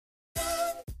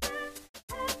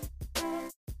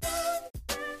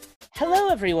Hello,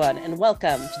 everyone, and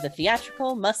welcome to the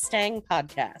Theatrical Mustang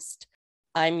Podcast.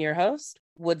 I'm your host,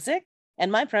 Woodzik,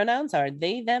 and my pronouns are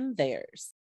they, them,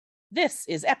 theirs. This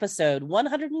is episode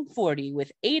 140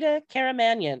 with Ada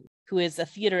Karamanyan, who is a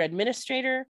theater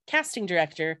administrator, casting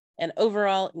director, and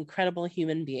overall incredible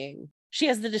human being. She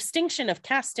has the distinction of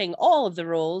casting all of the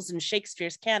roles in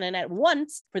Shakespeare's canon at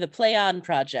once for the Play On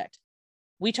project.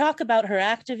 We talk about her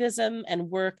activism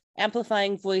and work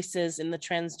amplifying voices in the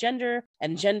transgender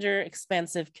and gender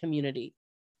expansive community.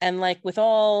 And like with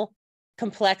all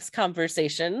complex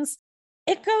conversations,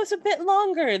 it goes a bit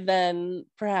longer than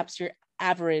perhaps your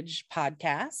average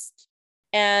podcast.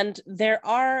 And there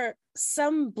are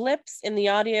some blips in the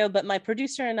audio, but my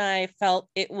producer and I felt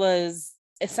it was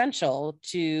essential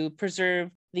to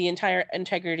preserve the entire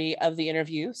integrity of the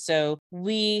interview. So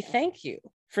we thank you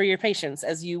for your patience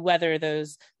as you weather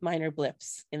those minor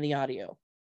blips in the audio.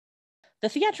 The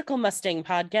Theatrical Mustang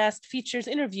Podcast features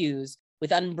interviews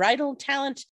with unbridled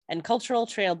talent and cultural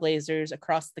trailblazers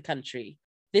across the country.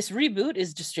 This reboot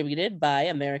is distributed by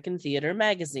American Theater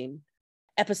Magazine.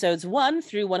 Episodes 1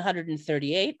 through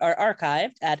 138 are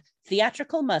archived at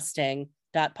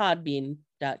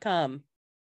theatricalmustang.podbean.com.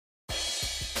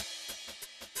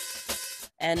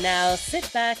 And now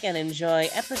sit back and enjoy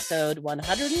episode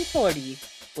 140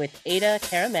 with Ada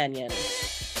Karamanyan.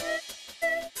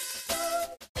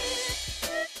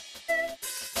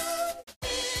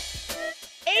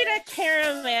 Ada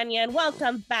Karamanyan,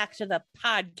 welcome back to the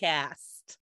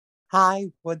podcast. Hi,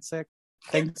 Woodzik.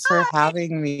 Thanks for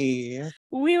having me.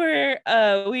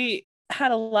 We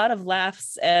had a lot of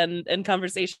laughs and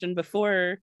conversation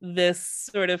before this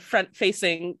sort of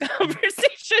front-facing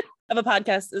conversation of a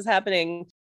podcast is happening.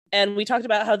 And we talked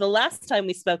about how the last time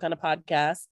we spoke on a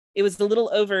podcast, it was a little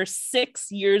over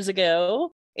 6 years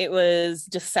ago. It was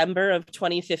December of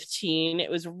 2015.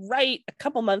 It was right a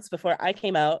couple months before I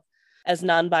came out as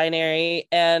non-binary.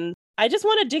 And I just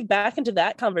want to dig back into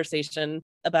that conversation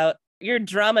about your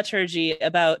dramaturgy,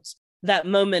 about that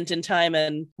moment in time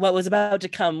and what was about to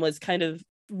come was kind of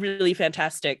really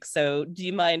fantastic. So do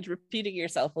you mind repeating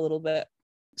yourself a little bit?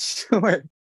 Sure.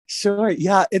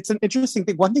 Yeah, it's an interesting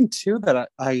thing. One thing too that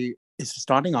I is just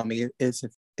dawning on me is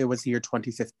if it was the year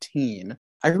 2015.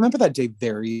 I remember that day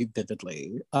very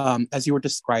vividly. As you were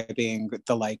describing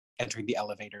the entering the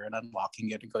elevator and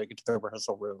unlocking it and going into the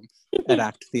rehearsal room at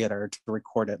Act Theater to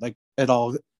record it. Like it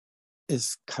all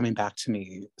is coming back to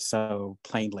me so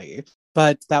plainly.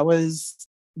 But that was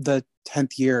the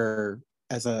 10th year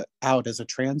as a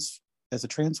trans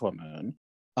woman.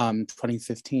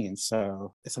 2015.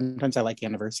 So sometimes I like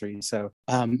anniversaries. So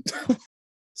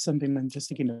something I'm just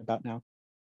thinking about now.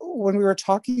 When we were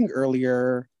talking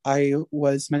earlier, I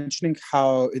was mentioning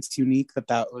how it's unique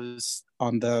that was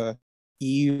on the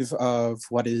eve of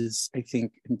what is, I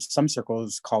think, in some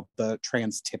circles called the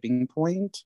trans tipping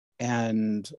point.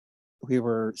 And we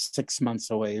were 6 months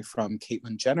away from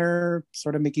Caitlyn Jenner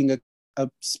sort of making a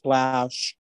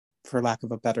splash, for lack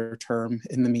of a better term,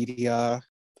 in the media.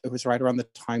 It was right around the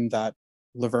time that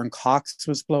Laverne Cox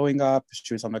was blowing up.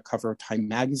 She was on the cover of Time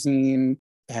magazine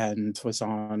and was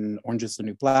on Orange is the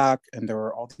New Black. And there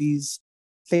were all these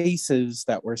faces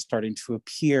that were starting to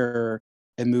appear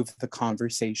and move the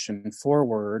conversation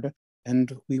forward.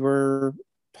 And we were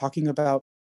talking about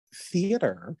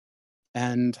theater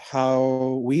and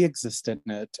how we exist in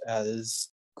it as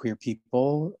queer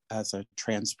people, as a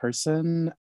trans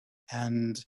person.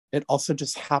 And it also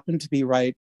just happened to be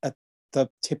right at the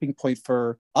tipping point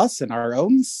for us in our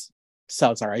own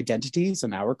selves, our identities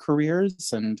and our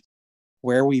careers and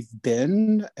where we've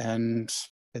been. And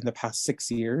in the past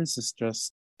 6 years, it's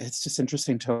just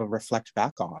interesting to reflect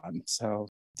back on. So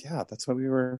yeah, that's what we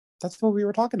were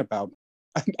talking about.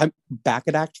 I'm back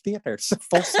at Act Theater, so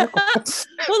full circle.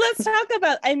 Well, let's talk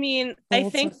about, I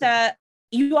think that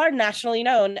you are nationally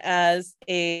known as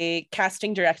a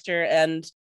casting director,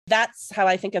 and that's how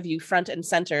I think of you front and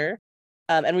center.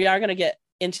 And we are going to get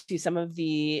into some of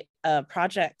the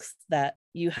projects that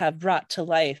you have brought to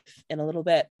life in a little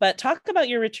bit. But talk about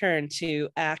your return to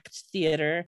Act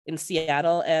Theater in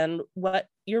Seattle and what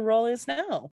your role is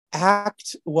now.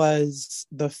 Act was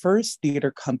the first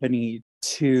theater company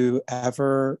to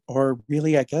ever, or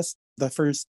really, I guess, the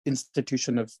first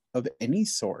institution of any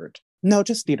sort. No,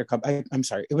 just theater company. I'm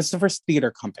sorry. It was the first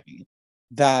theater company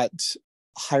that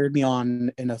hired me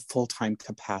on in a full-time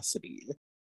capacity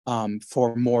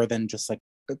for more than just like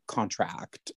a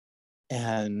contract.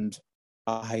 And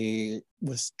I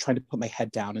was trying to put my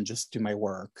head down and just do my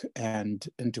work and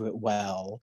do it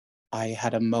well. I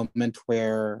had a moment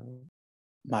where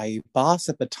my boss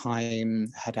at the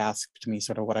time had asked me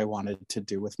sort of what I wanted to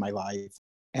do with my life.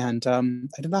 And I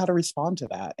didn't know how to respond to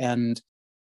that. And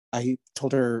I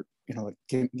told her, like,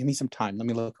 give me some time. Let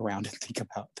me look around and think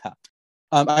about that.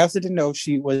 I also didn't know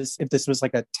if this was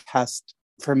like a test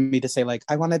for me to say, like,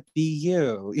 I want to be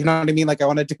you. You know what I mean? Like, I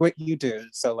want to do what you do.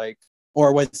 So like,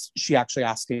 or was she actually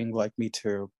asking like me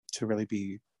to really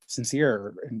be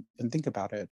sincere and think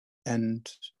about it? And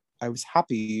I was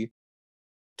happy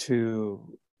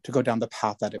to go down the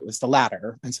path that it was the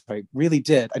latter. And so I really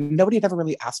did. And nobody had ever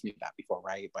really asked me that before,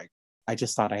 right? Like, I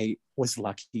just thought I was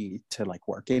lucky to like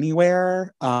work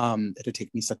anywhere. It would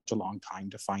take me such a long time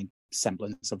to find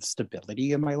semblance of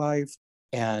stability in my life.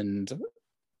 And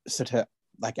so to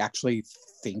like actually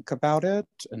think about it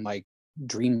and like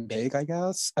dream big, I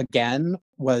guess, again,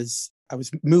 I was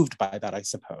moved by that, I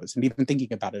suppose. And even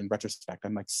thinking about it in retrospect,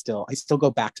 I still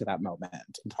go back to that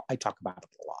moment and I talk about it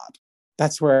a lot.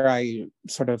 That's where I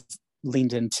sort of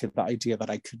leaned into the idea that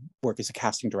I could work as a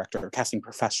casting director or casting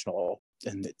professional,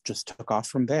 and it just took off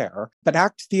from there. But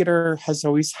ACT Theater has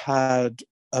always had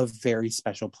a very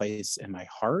special place in my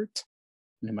heart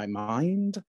and in my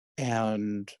mind.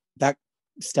 And that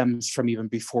stems from even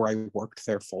before I worked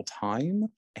there full time.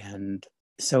 And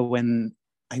so when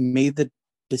I made the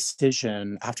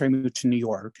decision after I moved to New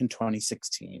York in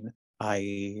 2016,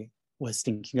 I was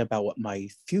thinking about what my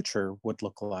future would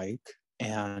look like.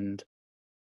 And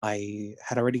I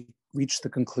had already reached the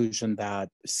conclusion that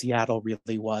Seattle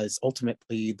really was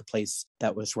ultimately the place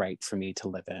that was right for me to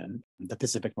live in. The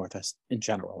Pacific Northwest in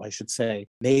general, I should say,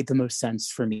 made the most sense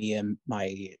for me and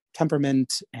my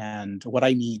temperament and what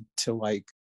I need to like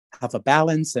have a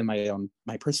balance in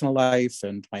my personal life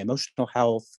and my emotional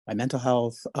health, my mental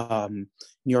health. New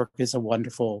York is a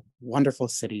wonderful, wonderful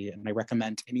city, and I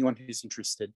recommend anyone who's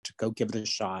interested to go give it a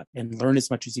shot and learn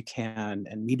as much as you can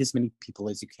and meet as many people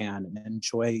as you can and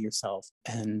enjoy yourself.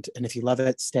 And if you love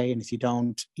it, stay. And if you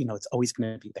don't, it's always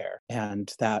going to be there.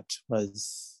 And that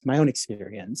was my own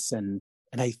experience. And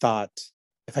I thought,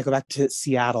 if I go back to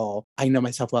Seattle, I know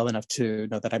myself well enough to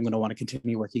know that I'm going to want to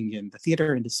continue working in the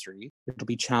theater industry. It'll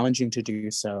be challenging to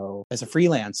do so as a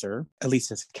freelancer, at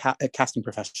least as a casting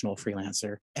professional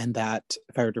freelancer. And that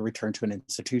if I were to return to an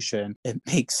institution, it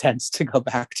makes sense to go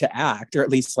back to ACT, or at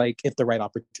least like if the right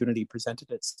opportunity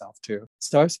presented itself to.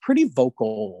 So I was pretty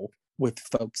vocal with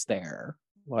folks there,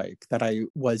 like that I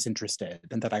was interested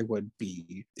and that I would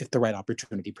be, if the right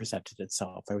opportunity presented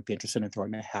itself, I would be interested in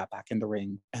throwing my hat back in the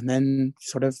ring. And then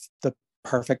sort of the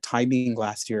perfect timing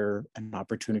last year, an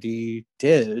opportunity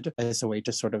did as a way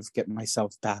to sort of get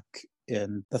myself back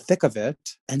in the thick of it.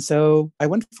 And so I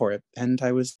went for it. And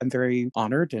I'm very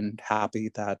honored and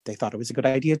happy that they thought it was a good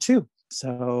idea too.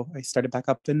 So I started back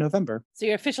up in November. So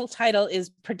your official title is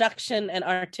Production and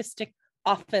Artistic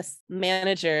Office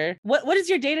Manager. What does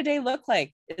your day-to-day look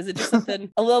like? Is it just something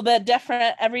a little bit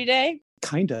different every day?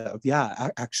 Kind of, yeah,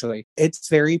 actually. It's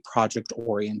very project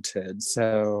oriented.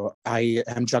 So I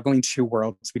am juggling two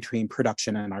worlds between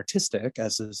production and artistic,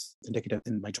 as is indicative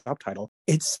in my job title.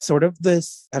 It's sort of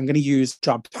this, I'm going to use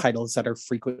job titles that are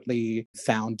frequently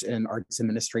found in arts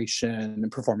administration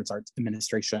and performance arts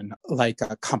administration, like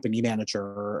a company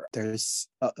manager. There's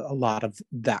a lot of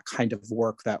that kind of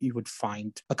work that you would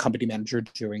find a company manager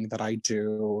doing that I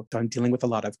do. So I'm dealing with a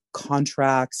lot of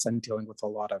contracts. I'm dealing with a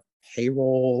lot of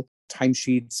payroll,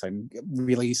 timesheets. I'm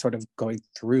really sort of going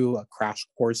through a crash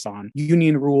course on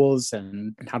union rules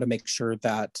and how to make sure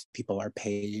that people are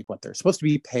paid what they're supposed to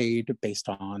be paid based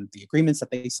on the agreements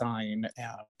that they sign,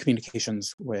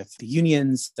 communications with the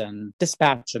unions and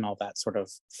dispatch and all that sort of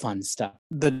fun stuff.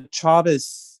 The job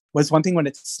was one thing when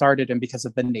it started, and because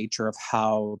of the nature of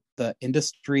how the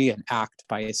industry and ACT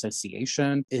by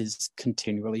association is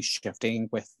continually shifting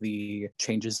with the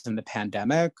changes in the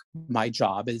pandemic, my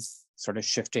job is sort of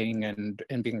shifting and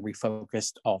being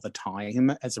refocused all the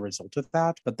time as a result of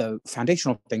that. But the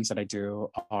foundational things that I do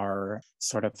are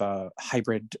sort of a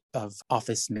hybrid of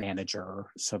office manager.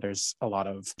 So there's a lot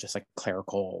of just like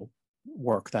clerical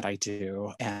work that I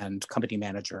do, and company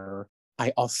manager.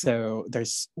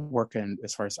 There's work in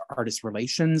as far as artist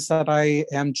relations that I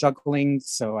am juggling.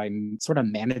 So I'm sort of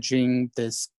managing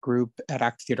this group at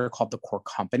ACT Theater called the Core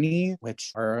Company,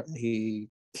 which are a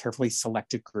carefully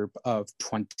selected group of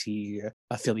 20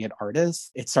 affiliate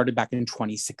artists. It started back in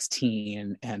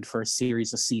 2016, and for a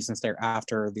series of seasons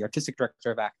thereafter, the artistic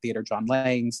director of ACT Theater, John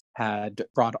Langs, had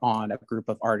brought on a group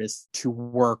of artists to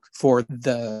work for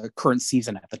the current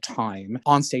season at the time,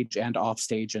 on stage and off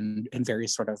stage, and in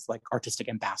various sort of like artistic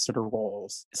ambassador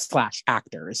roles /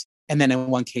 actors. And then in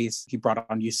one case, he brought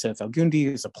on Yusuf El Gundi,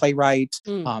 who's a playwright,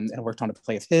 and worked on a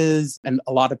play of his. And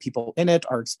a lot of people in it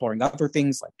are exploring other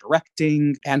things like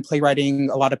directing and playwriting.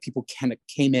 A lot of people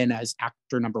came in as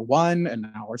actor number one and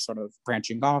now are sort of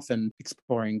branching off and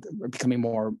exploring, becoming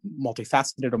more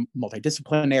multifaceted or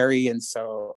multidisciplinary. And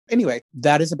so anyway,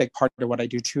 that is a big part of what I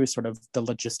do too, is sort of the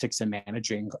logistics and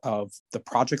managing of the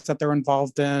projects that they're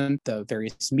involved in, the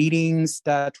various meetings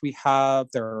that we have.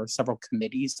 There are several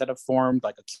committees that have formed,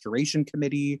 like a curation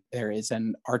committee. There is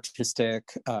an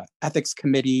artistic ethics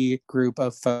committee group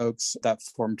of folks that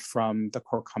formed from the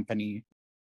core company.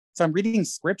 So I'm reading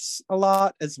scripts a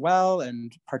lot as well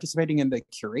and participating in the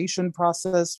curation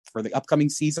process for the upcoming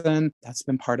season. That's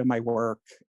been part of my work.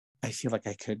 I feel like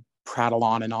I could prattle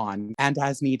on and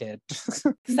as needed.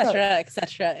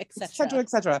 etc.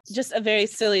 Just a very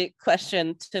silly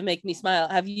question to make me smile.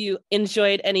 Have you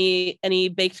enjoyed any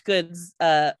baked goods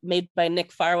made by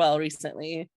Nick Farwell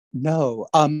recently? No,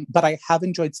 but I have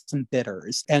enjoyed some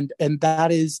bitters, and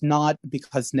that is not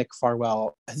because Nick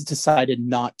Farwell has decided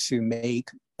not to make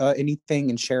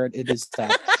anything and share it. It is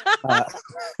that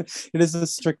it is a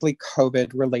strictly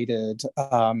COVID related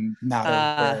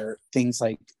matter where things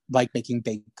like making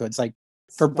baked goods, like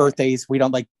for birthdays, we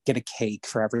don't like get a cake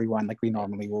for everyone like we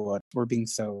normally would. We're being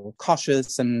so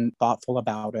cautious and thoughtful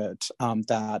about it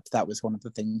that was one of the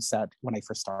things that when I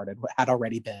first started had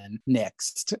already been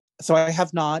nixed. So I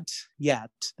have not yet,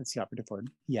 that's the operative word,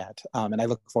 yet. And I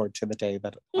look forward to the day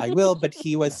that I will, but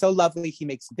he was so lovely. He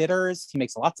makes bitters. He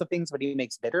makes lots of things, but he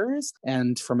makes bitters.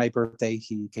 And for my birthday,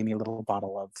 he gave me a little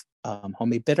bottle of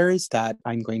homemade bitters that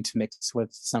I'm going to mix with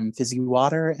some fizzy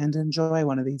water and enjoy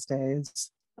one of these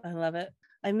days. I love it.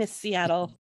 I miss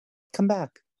Seattle. Come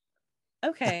back.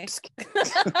 Okay.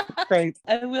 Great.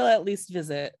 I will at least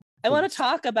visit. I want to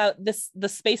talk about the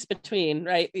space between,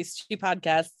 right? These two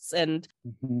podcasts, and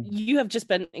you have just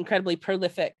been incredibly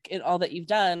prolific in all that you've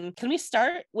done. Can we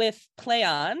start with Play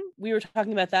On? We were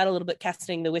talking about that a little bit,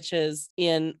 casting the witches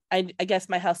in, I guess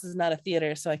My House Is Not a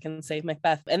Theater, so I can say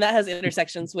Macbeth. And that has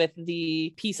intersections with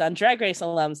the piece on Drag Race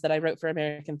alums that I wrote for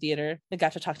American Theater. I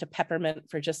got to talk to Peppermint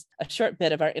for just a short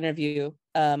bit of our interview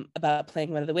about playing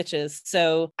one of the witches.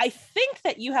 So I think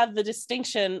that you have the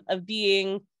distinction of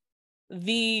being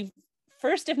the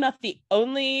first, if not the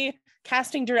only,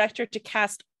 casting director to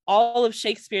cast all of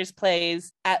Shakespeare's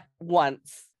plays at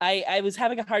once. I was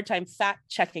having a hard time fact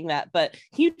checking that, but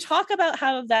can you talk about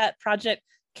how that project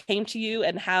came to you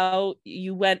and how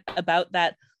you went about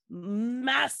that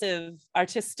massive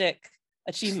artistic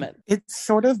achievement? It's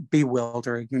sort of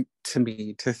bewildering to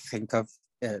me to think of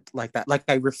it like that. Like,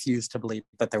 I refuse to believe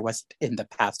that there was, in the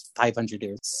past 500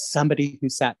 years, somebody who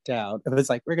sat down and was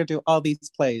like, we're going to do all these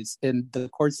plays in the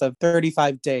course of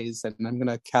 35 days, and I'm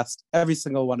going to cast every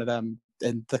single one of them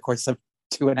in the course of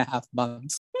 2.5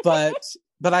 months.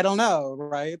 But I don't know,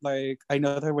 right? Like, I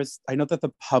know that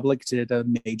the Public did a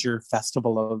major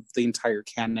festival of the entire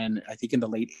canon, I think in the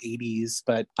late 80s,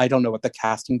 but I don't know what the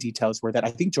casting details were. That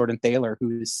I think Jordan Thaler,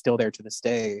 who is still there to this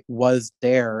day, was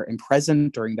there and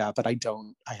present during that, but I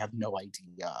have no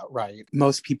idea, right?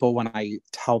 Most people, when I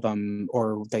tell them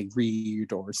or they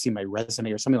read or see my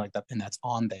resume or something like that, and that's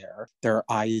on there, their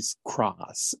eyes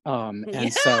cross.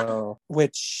 So,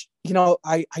 which, you know,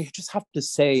 I just have to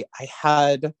say, I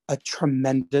had a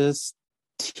tremendous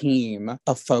team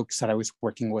of folks that I was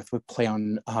working with Play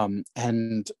On,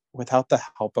 and without the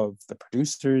help of the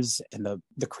producers and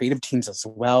the creative teams as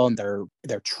well, and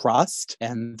their trust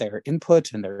and their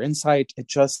input and their insight,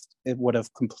 it would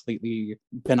have completely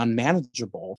been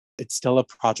unmanageable. It's still a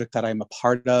project that I'm a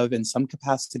part of in some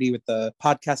capacity with the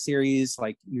podcast series.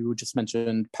 Like you just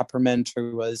mentioned, Peppermint,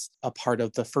 who was a part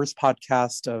of the first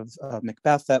podcast of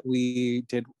Macbeth that we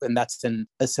did, and that's in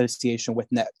association with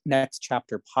Next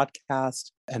Chapter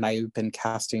podcast. And I've been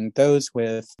casting those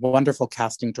with wonderful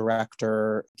casting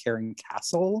director Karen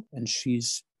Castle, and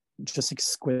she's just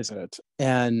exquisite.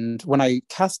 And when I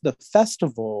cast the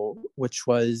festival, which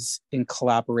was in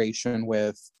collaboration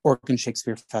with Oregon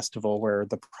Shakespeare Festival, where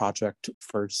the project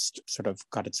first sort of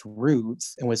got its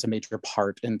roots and was a major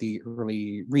part in the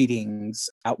early readings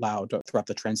out loud throughout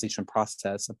the translation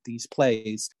process of these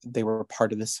plays, they were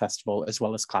part of this festival, as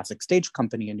well as Classic Stage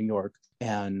Company in New York.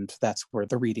 And that's where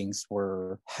the readings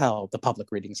were held, the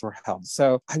public readings were held.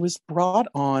 So I was brought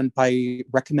on by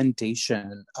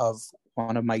recommendation of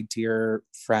one of my dear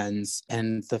friends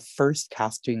and the first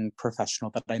casting professional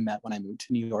that I met when I moved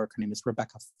to New York. Her name is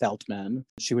Rebecca Feldman.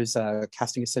 She was a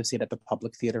casting associate at the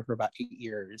Public Theater for about 8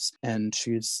 years, and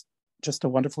she's just a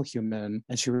wonderful human.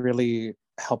 And she really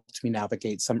helped me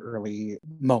navigate some early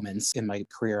moments in my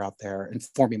career out there and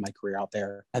forming my career out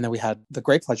there. And then we had the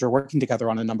great pleasure of working together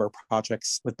on a number of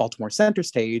projects with Baltimore Center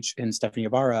Stage in Stephanie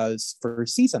Ibarra's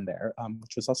first season there,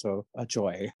 which was also a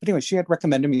joy. But anyway, she had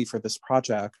recommended me for this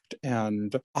project,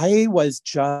 and I was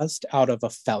just out of a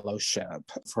fellowship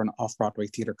for an off-Broadway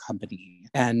theater company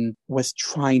and was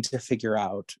trying to figure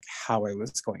out how I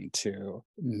was going to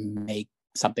make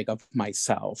something of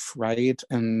myself, right?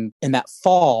 And in that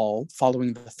fall,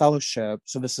 following the fellowship,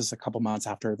 so this is a couple months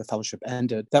after the fellowship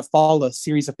ended, that fall, a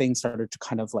series of things started to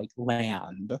kind of like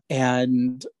land.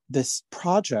 And this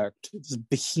project, this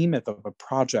behemoth of a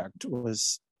project,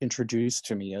 was introduced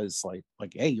to me as like,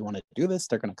 hey, you want to do this?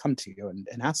 They're going to come to you and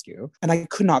ask you. And I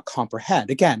could not comprehend.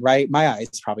 Again, right? My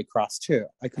eyes probably crossed too.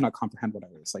 I could not comprehend what I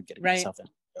was like getting myself in.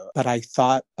 But I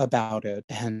thought about it,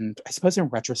 and I suppose in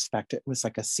retrospect, it was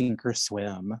like a sink or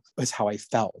swim was how I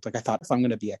felt. Like, I thought, if I'm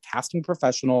going to be a casting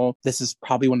professional, this is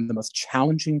probably one of the most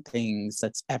challenging things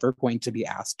that's ever going to be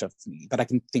asked of me that I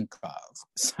can think of.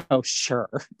 So sure.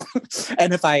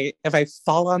 And if I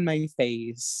fall on my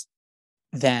face,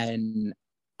 then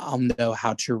I'll know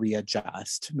how to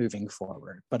readjust moving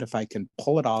forward. But if I can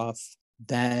pull it off,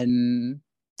 then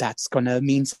that's going to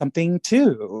mean something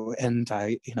too. And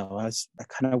I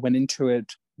kind of went into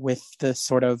it with the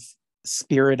sort of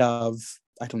spirit of,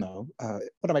 I don't know,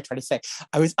 what am I trying to say?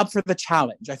 I was up for the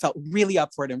challenge. I felt really up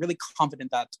for it and really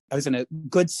confident that I was in a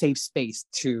good, safe space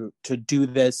to do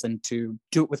this and to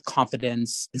do it with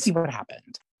confidence and see what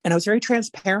happened. And I was very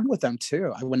transparent with them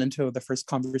too. I went into the first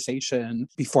conversation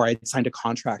before I signed a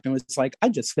contract and was like, I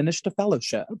just finished a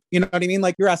fellowship. You know what I mean?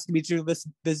 Like, you're asking me to do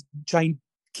this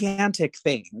gigantic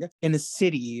thing in a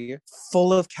city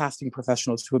full of casting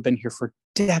professionals who have been here for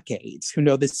decades, who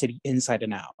know this city inside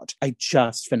and out. I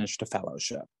just finished a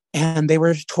fellowship. And they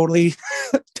were totally,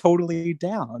 totally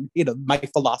down. You know, my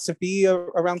philosophy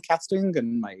around casting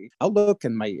and my outlook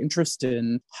and my interest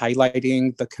in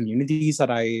highlighting the communities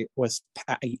that I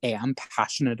am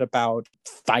passionate about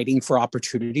fighting for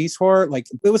opportunities for, like,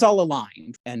 it was all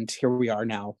aligned. And here we are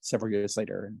now, several years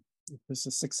later, and it was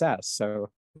a success. So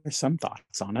there's some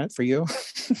thoughts on it for you.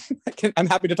 I'm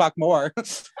happy to talk more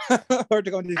or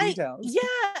to go into details.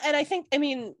 And I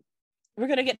mean, we're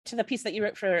going to get to the piece that you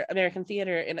wrote for American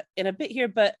Theater in a bit here,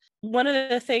 but one of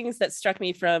the things that struck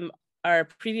me from our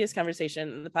previous conversation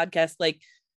in the podcast, like,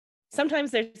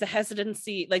 sometimes there's a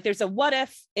hesitancy, like there's a what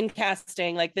if in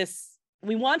casting, like this,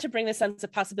 we want to bring this sense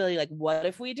of possibility, like, what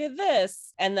if we did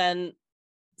this? And then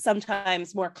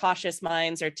sometimes more cautious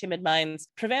minds or timid minds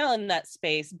prevail in that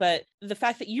space. But the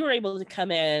fact that you were able to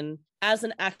come in as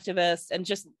an activist and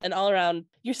just an all around,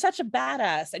 you're such a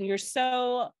badass, and you're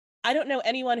so, I don't know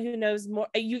anyone who knows more.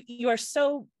 You are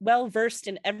so well versed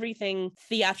in everything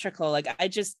theatrical. Like,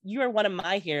 you are one of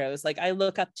my heroes. Like, I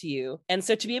look up to you. And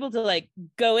so to be able to like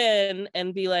go in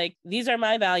and be like, these are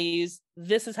my values,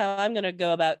 this is how I'm going to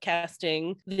go about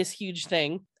casting this huge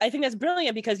thing. I think that's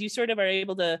brilliant, because you sort of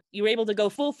you were able to go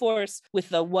full force with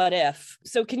the what if.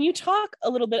 So can you talk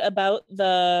a little bit about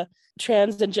the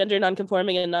trans and gender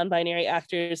nonconforming and non-binary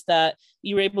actors that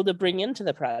you were able to bring into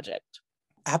the project?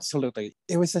 Absolutely.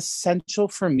 It was essential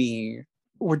for me.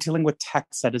 We're dealing with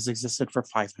text that has existed for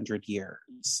 500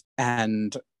 years.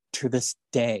 And to this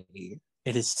day,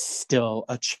 it is still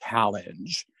a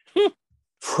challenge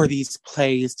for these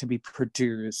plays to be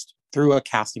produced through a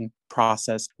casting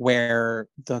process where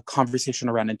the conversation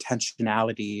around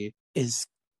intentionality is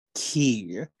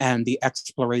key, and the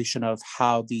exploration of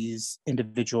how these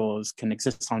individuals can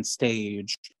exist on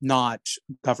stage, not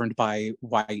governed by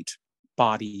white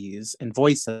bodies and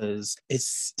voices, is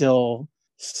still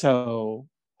so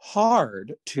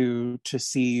hard to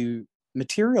see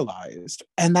materialized.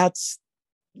 And that's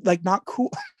like not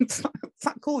cool. It's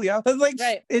not cool, yeah. Like,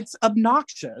 right. It's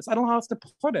obnoxious. I don't know how else to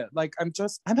put it. Like, I'm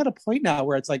at a point now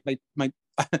where it's like my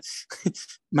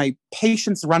my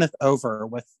patience runneth over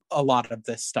with a lot of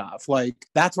this stuff. Like,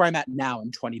 that's where I'm at now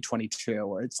in 2022,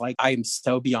 where it's like, I am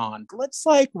so beyond, let's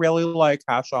like really like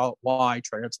hash out why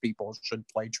trans people should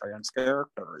play trans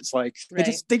characters. Like,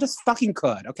 right. they just fucking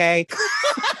could, okay?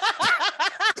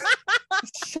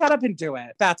 Shut up and do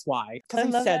it. That's why.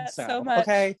 Because I said so much.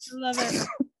 Okay. I love it.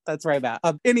 That's right, Matt.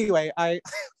 Anyway,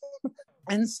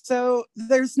 and so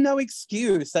there's no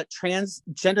excuse that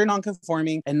transgender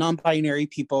nonconforming and non-binary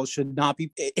people should not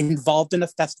be involved in a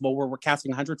festival where we're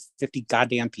casting 150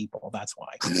 goddamn people. That's why.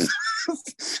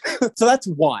 So that's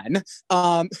one.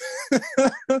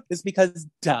 It's because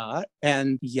duh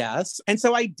and yes. And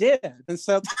so I did. And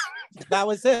so that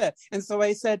was it. And so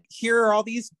I said, here are all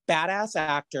these badass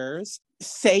actors.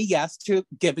 Say yes to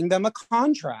giving them a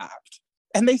contract.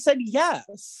 And they said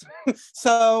yes.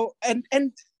 So,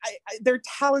 their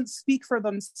talents speak for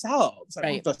themselves. I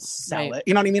don't have to sell it.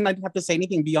 You know what I mean? I didn't have to say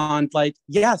anything beyond like,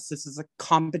 yes, this is a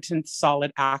competent,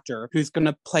 solid actor who's going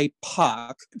to play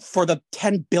Puck for the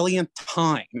 10 billionth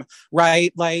time,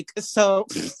 right? Like, so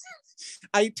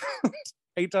I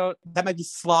don't, that might be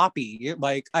sloppy.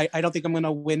 Like, I don't think I'm going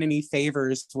to win any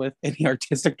favors with any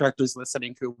artistic directors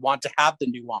listening who want to have the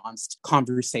nuanced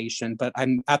conversation. But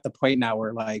I'm at the point now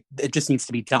where like, it just needs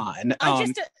to be done.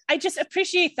 I just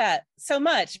appreciate that so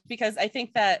much, because I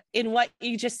think that in what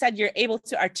you just said, you're able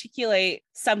to articulate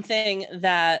something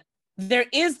that there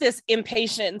is this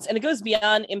impatience, and it goes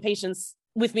beyond impatience.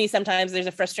 With me, sometimes there's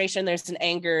a frustration, there's an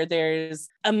anger, there's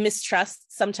a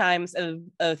mistrust sometimes of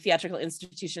theatrical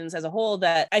institutions as a whole,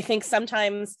 that I think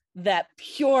sometimes that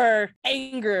pure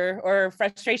anger or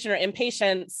frustration or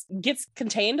impatience gets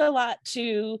contained a lot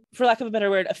to, for lack of a better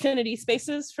word, affinity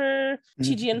spaces for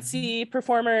TGNC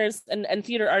performers and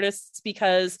theater artists,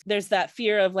 because there's that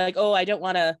fear of like, oh, I don't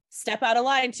want to step out of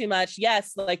line too much.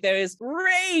 Yes, like there is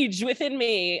rage within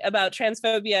me about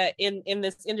transphobia in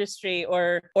this industry,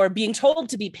 or being told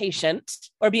to be patient,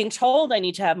 or being told I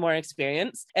need to have more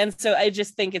experience. And so I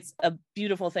just think it's a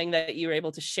beautiful thing that you were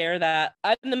able to share that.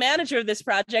 I'm the manager of this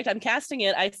project. I'm casting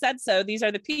it. I said so. These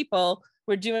are the people.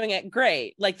 We're doing it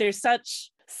great. Like there's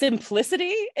such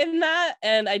simplicity in that.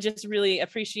 And I just really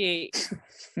appreciate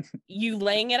you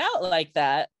laying it out like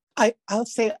that. I'll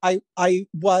say I don't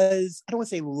want to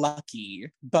say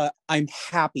lucky, but I'm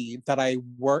happy that I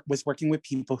was working with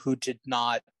people who did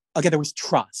not, again, there was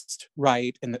trust,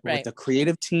 right? And with the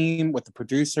creative team, with the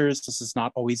producers. This has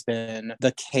not always been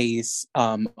the case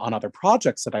on other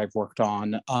projects that I've worked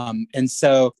on. And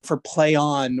so for Play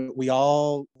On, we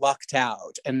all lucked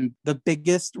out. And the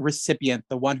biggest recipient,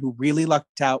 the one who really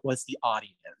lucked out, was the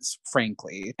audience,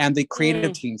 frankly. And the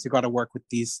creative teams who got to work with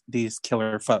these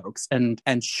killer folks and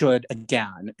should,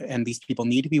 again, and these people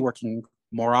need to be working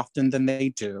more often than they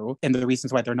do. And the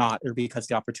reasons why they're not are because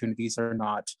the opportunities are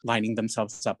not lining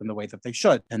themselves up in the way that they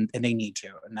should, and they need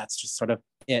to. And that's just sort of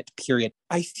it, period.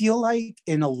 I feel like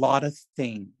in a lot of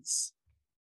things,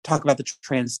 talk about the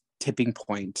trans tipping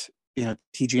point,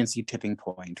 TGNC tipping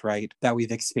point, right? That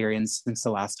we've experienced since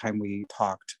the last time we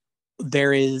talked.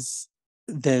 There is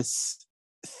this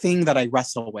thing that I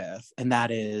wrestle with, and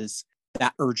that is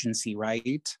that urgency,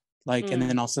 right? Like, and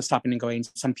then also stopping and going,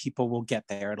 some people will get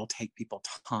there. It'll take people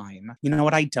time. You know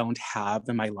what I don't have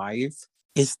in my life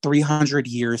is 300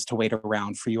 years to wait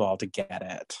around for you all to get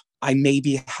it. I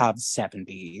maybe have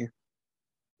 70,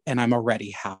 and I'm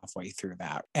already halfway through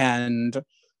that. And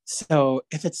so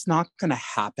if it's not going to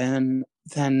happen,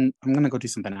 then I'm going to go do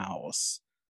something else.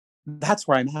 That's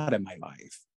where I'm at in my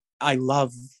life. I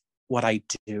love what I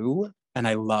do, and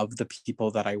I love the people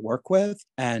that I work with,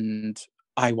 and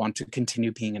I want to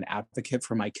continue being an advocate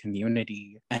for my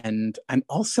community. And I'm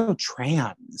also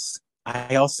trans.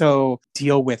 I also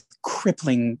deal with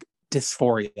crippling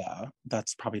dysphoria.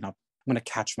 That's probably not, I'm going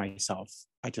to catch myself.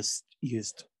 I just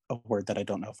used a word that I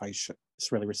don't know if I should,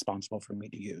 it's really responsible for me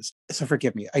to use. So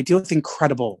forgive me. I deal with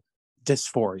incredible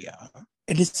dysphoria.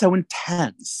 It is so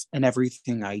intense in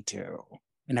everything I do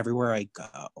and everywhere I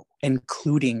go,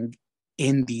 including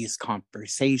in these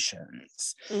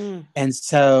conversations. And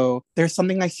so there's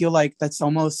something I feel like that's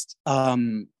almost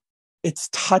it's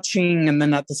touching, and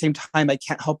then at the same time I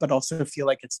can't help but also feel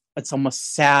like it's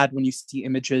almost sad when you see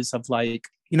images of like,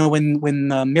 when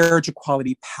marriage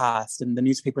equality passed and the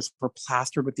newspapers were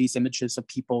plastered with these images of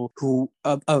people who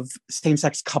of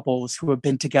same-sex couples who have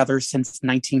been together since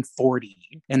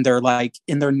 1940, and they're like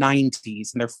in their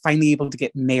 90s and they're finally able to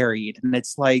get married. And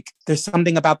it's like there's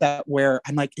something about that where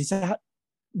I'm like,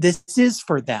 this is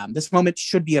for them. This moment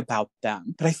should be about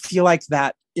them. But I feel like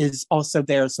that is also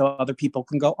there so other people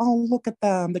can go, oh, look at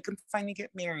them. They can finally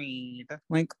get married.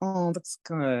 Like, oh, that's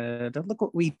good. Look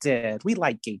what we did. We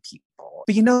like gay people.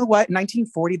 But you know what?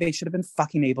 1940, they should have been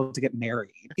fucking able to get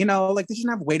married. Like they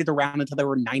shouldn't have waited around until they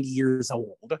were 90 years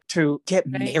old to get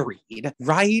married,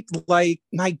 right? Like,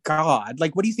 my God.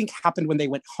 Like, what do you think happened when they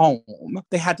went home?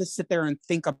 They had to sit there and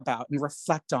think about and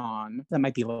reflect on. That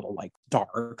might be a little like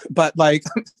dark, but like,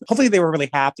 hopefully they were really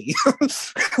happy.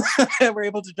 They were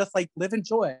able to just like live and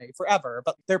joy forever.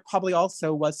 But there probably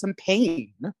also was some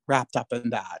pain wrapped up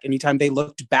in that anytime they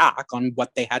looked back on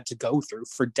what they had to go through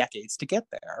for decades to get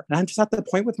there. And I'm just at the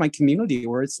point with my community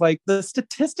where it's like the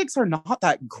statistics are not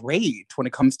that great when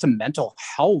it comes to mental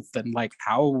health and like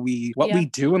we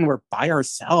do when we're by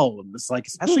ourselves, like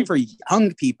especially for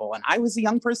young people. And I was a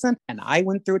young person and I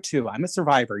went through it too. I'm a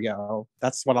survivor, yo.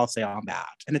 That's what I'll say on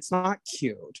that. And it's not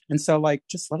cute. And so like,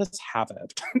 just let us have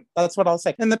it. That's what I'll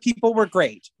say. And the people were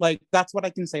great. Like, that's what I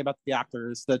can say about the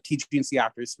actors, the TGNC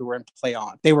actors who were in Play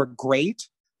On. They were great.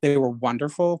 They were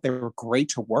wonderful. They were great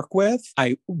to work with.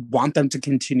 I want them to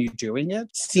continue doing it.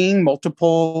 Seeing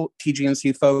multiple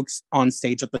TGNC folks on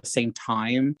stage at the same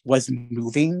time was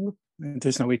moving.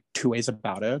 There's no two ways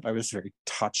about it. I was very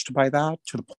touched by that,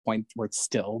 to the point where it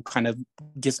still kind of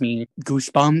gives me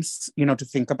goosebumps, to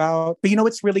think about. But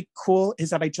what's really cool is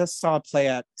that I just saw a play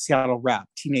at Seattle Rep,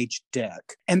 Teenage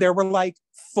Dick, and there were like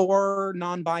 4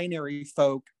 non-binary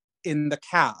folk in the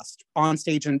cast on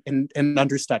stage and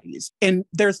understudies. And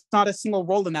there's not a single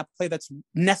role in that play that's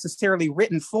necessarily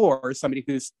written for somebody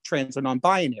who's trans or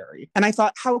non-binary. And I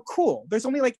thought, how cool. There's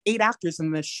only like 8 actors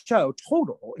in this show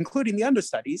total, including the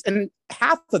understudies, and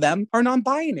half of them are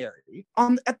non-binary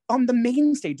on the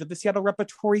main stage of the Seattle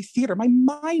Repertory Theater. My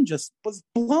mind just was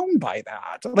blown by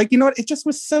that. Like, it just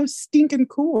was so stinking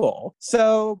cool.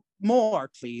 So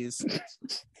more, please.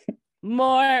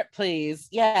 More, please.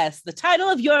 Yes, the title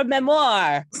of your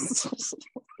memoir.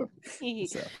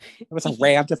 It was a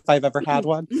rant if I've ever had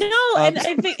one. No, and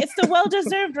I think it's the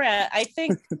well-deserved rant. I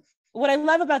think what I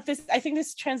love about this, I think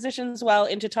this transitions well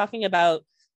into talking about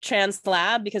Trans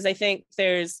Lab, because I think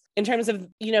there's, in terms of,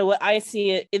 what I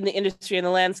see in the industry and the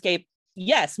landscape,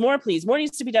 yes, more, please. More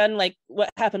needs to be done, like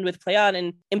what happened with Play On,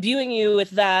 and imbuing you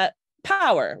with that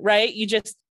power, right? You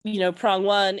just, prong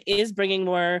one is bringing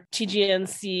more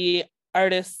TGNC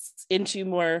artists into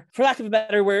more, for lack of a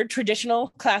better word,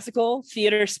 traditional classical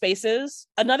theater spaces.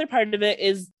 Another part of it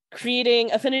is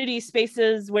creating affinity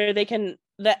spaces where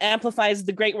that amplifies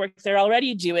the great work they're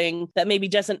already doing, that maybe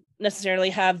doesn't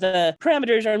necessarily have the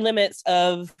parameters or limits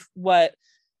of what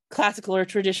classical or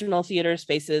traditional theater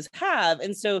spaces have.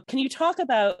 And so can you talk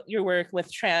about your work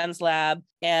with Trans Lab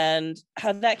and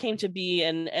how that came to be,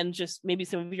 and just maybe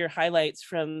some of your highlights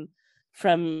from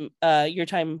your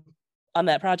time on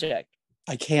that project?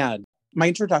 I can. My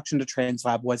introduction to Trans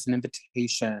Lab was an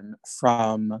invitation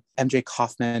from MJ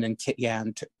Kaufman and Kit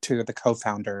Yan, to the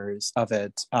co-founders of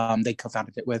it. They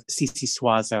co-founded it with Cece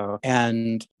Suazo,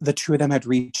 and the two of them had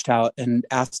reached out and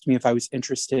asked me if I was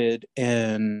interested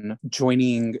in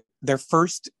joining their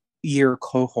first year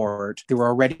cohort. They were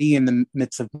already in the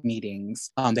midst of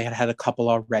meetings. They had a couple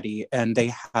already, and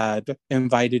they had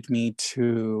invited me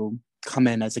to come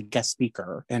in as a guest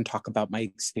speaker and talk about my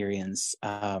experience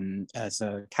as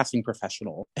a casting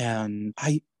professional. And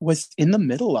I was in the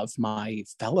middle of my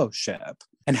fellowship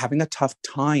and having a tough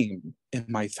time in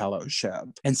my fellowship.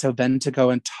 And so then to go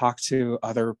and talk to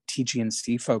other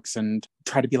TGNC folks and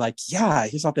try to be like, yeah,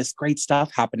 here's all this great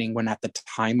stuff happening, when at the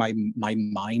time my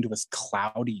mind was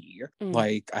cloudy.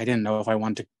 Like, I didn't know if I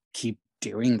wanted to keep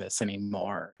doing this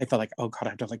anymore. I felt like, oh God, I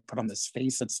have to like put on this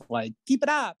face. It's like, keep it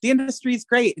up. The industry is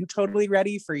great and totally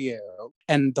ready for you.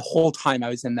 And the whole time I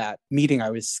was in that meeting,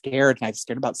 I was scared, and I was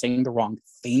scared about saying the wrong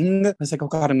thing. I was like, oh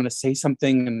God, I'm going to say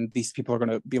something, and these people are going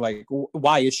to be like,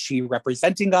 why is she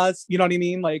representing us? You know what I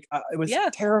mean? Like, it was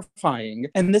terrifying.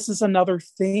 And this is another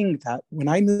thing, that when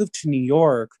I moved to New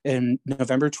York in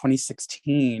November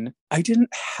 2016, I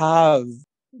didn't have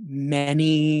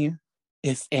many,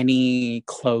 if any,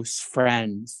 close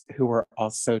friends who were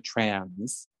also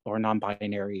trans or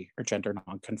non-binary or gender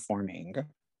non-conforming.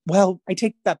 Well, I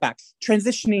take that back.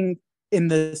 Transitioning in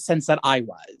the sense that I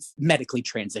was medically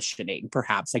transitioning,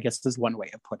 perhaps, I guess is one way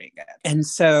of putting it. And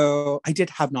so I did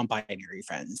have non-binary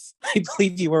friends. I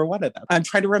believe you were one of them. I'm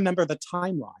trying to remember the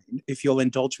timeline, if you'll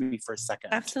indulge me for a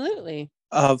second. Absolutely.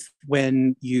 Of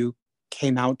when you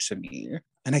came out to me.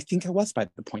 And I think it was by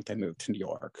the point I moved to New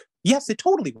York. Yes, it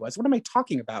totally was. What am I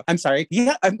talking about? I'm sorry.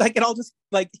 Yeah, I'm like, it all just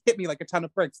like hit me like a ton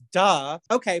of bricks. Duh.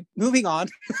 Okay, moving on.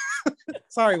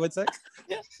 Sorry, what's it?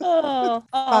 Oh,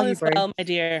 all is well, my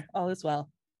dear. All is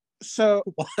well. So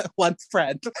one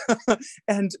friend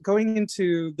and going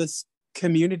into this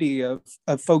community of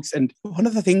folks. And one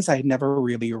of the things I had never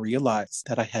really realized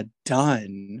that I had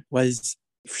done was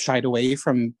shied away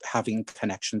from having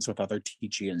connections with other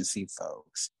TGNC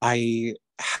folks. I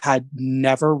had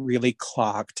never really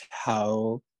clocked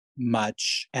how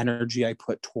much energy I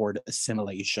put toward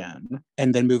assimilation.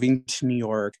 And then moving to New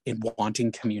York and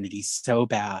wanting community so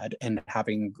bad, and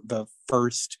having the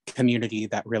first community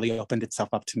that really opened itself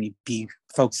up to me be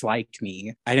folks like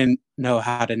me. I didn't know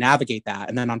how to navigate that.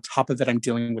 And then on top of it, I'm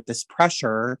dealing with this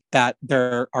pressure that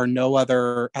there are no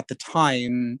other, at the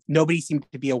time, nobody seemed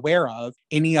to be aware of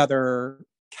any other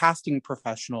casting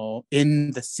professional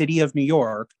in the city of New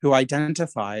York who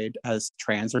identified as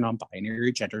trans or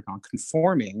non-binary, gender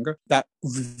non-conforming. That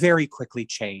very quickly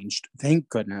changed. Thank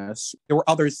goodness. There were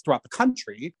others throughout the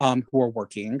country who were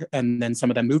working, and then some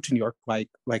of them moved to New York, like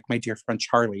my dear friend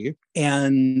Charlie.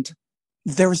 And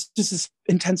there was just this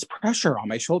intense pressure on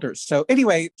my shoulders. So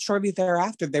anyway, shortly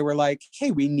thereafter, they were like,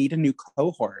 hey, we need a new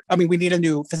cohort. I mean, we need a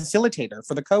new facilitator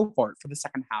for the cohort for the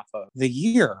second half of the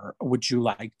year. Would you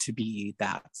like to be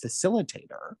that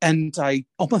facilitator? And I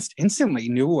almost instantly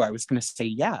knew I was going to say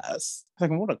yes.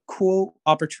 Like, what a cool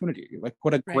opportunity. Like,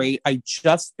 what a great, I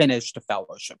just finished a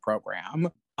fellowship program.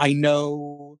 I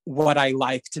know what I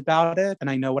liked about it and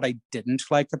I know what I didn't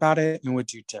like about it and would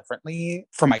do differently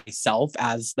for myself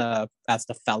as the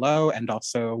fellow, and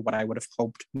also what I would have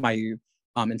hoped my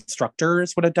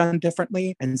instructors would have done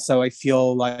differently. And so I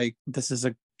feel like this is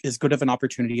as good of an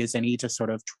opportunity as any to sort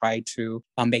of try to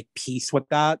make peace with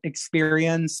that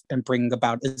experience and bring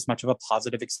about as much of a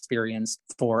positive experience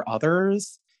for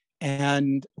others.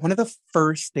 And one of the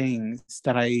first things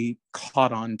that I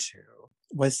caught on to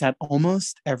was that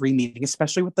almost every meeting,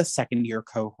 especially with the second year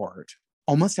cohort,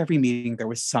 almost every meeting there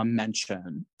was some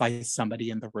mention by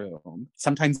somebody in the room,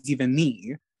 sometimes even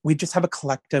me. We'd just have a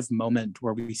collective moment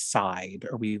where we sighed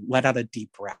or we let out a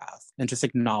deep breath and just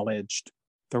acknowledged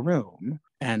the room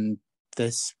and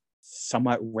this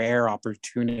somewhat rare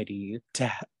opportunity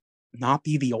to not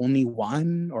be the only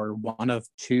one or one of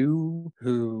two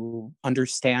who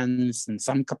understands in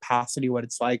some capacity what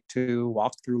it's like to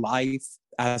walk through life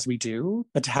as we do,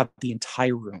 but to have the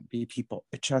entire room be people.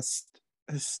 It just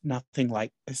is nothing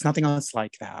else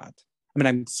like that. I mean,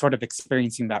 I'm sort of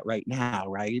experiencing that right now,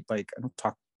 right? Like, I don't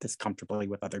talk this comfortably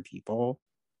with other people.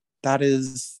 That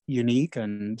is unique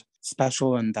and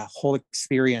special, and the whole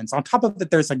experience. On top of it,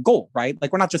 there's a goal, right?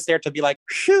 Like, we're not just there to be like,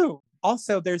 phew.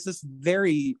 Also, there's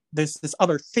this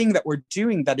other thing that we're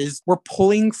doing that is we're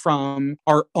pulling from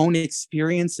our own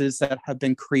experiences that have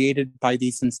been created by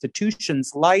these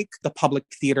institutions like the Public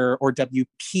Theater or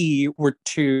WP were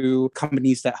two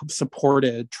companies that have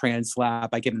supported TransLab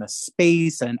by giving us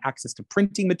space and access to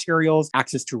printing materials,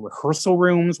 access to rehearsal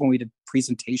rooms when we did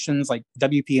presentations. Like,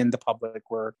 WP and the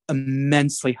Public were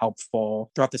immensely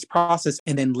helpful throughout this process.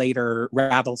 And then later,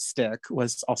 Rattlestick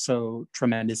was also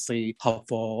tremendously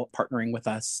helpful, partnering with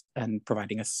us and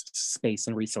providing us space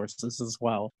and resources as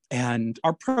well. And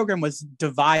our program was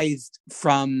devised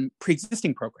from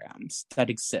pre-existing programs that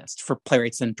exist for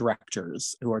playwrights and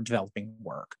directors who are developing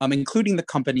work, including the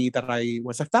company that I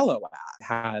was a fellow at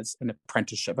has an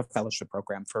apprenticeship, a fellowship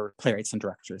program for playwrights and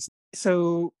directors.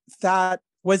 So that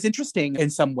was interesting in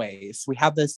some ways. We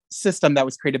have this system that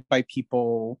was created by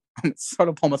people, sort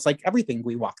of almost like everything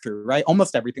we walk through, right?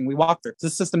 Almost everything we walk through. It's a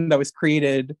system that was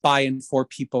created by and for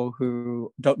people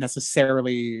who don't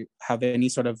necessarily have any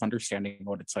sort of understanding of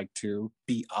what it's like to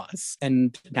be us.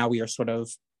 And now we are sort of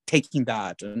taking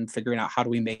that and figuring out how do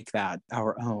we make that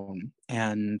our own.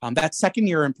 And that second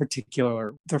year in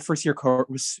particular, the first year cohort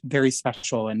was very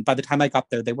special. And by the time I got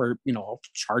there, they were, all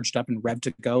charged up and revved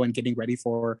to go and getting ready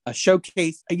for a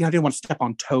showcase. I didn't want to step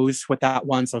on toes with that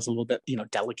one. So I was a little bit,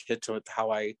 delicate to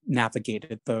how I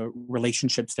navigated the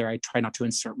relationships there. I try not to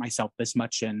insert myself as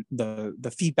much in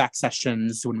the feedback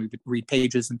sessions when we would read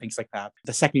pages and things like that.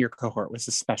 The second year cohort was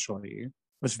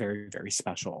very, very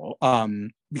special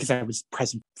because I was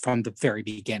present from the very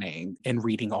beginning and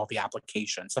reading all the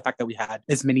applications. The fact that we had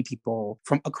as many people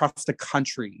from across the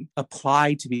country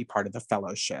apply to be part of the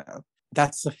fellowship.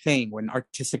 That's the thing when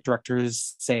artistic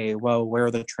directors say, well, where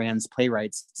are the trans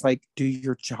playwrights? It's like, do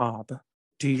your job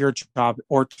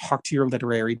or talk to your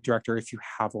literary director if you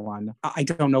have one. I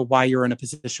don't know why you're in a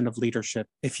position of leadership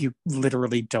if you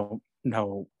literally don't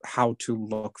know how to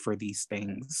look for these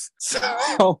things.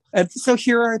 So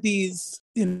here are these,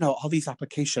 all these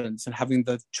applications, and having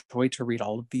the joy to read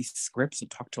all of these scripts and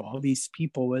talk to all these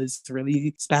people was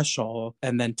really special.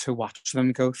 And then to watch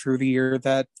them go through the year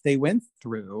that they went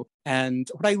through. And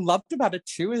what I loved about it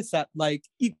too is that, like,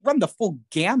 you run the full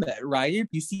gamut, right?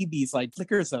 You see these like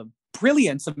flickers of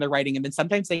brilliance in their writing, and then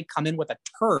sometimes they come in with a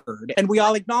turd, and we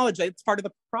all acknowledge that it's part of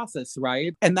the process,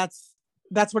 right? And that's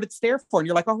what it's there for. And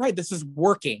you're like, all right, this is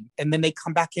working. And then they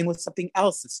come back in with something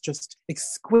else. It's just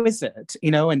exquisite,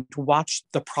 and to watch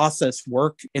the process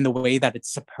work in the way that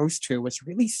it's supposed to was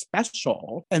really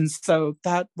special. And so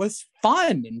that was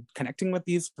fun, and connecting with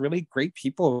these really great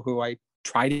people who I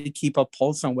try to keep a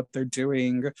pulse on what they're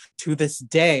doing to this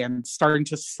day. I'm starting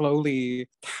to slowly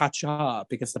catch up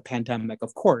because the pandemic,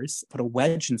 of course, put a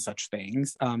wedge in such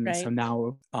things. Right. So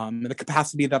now, in the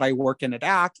capacity that I work in at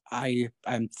ACT,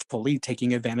 I'm fully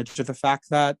taking advantage of the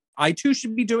fact that I too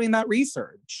should be doing that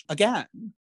research again.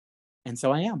 And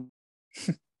so I am.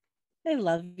 I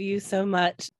love you so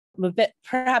much. I'm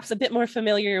perhaps a bit more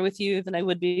familiar with you than I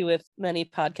would be with many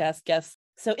podcast guests.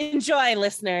 So enjoy,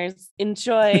 listeners.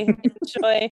 Enjoy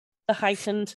the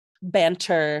heightened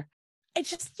banter I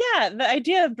just, yeah, the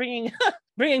idea of bringing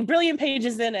bringing brilliant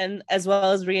pages in, and as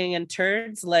well as bringing in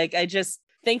turds, like, I just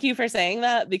thank you for saying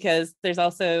that, because there's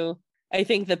also, I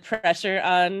think, the pressure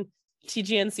on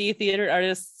TGNC theater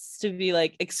artists to be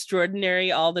like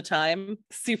extraordinary all the time,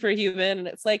 superhuman, and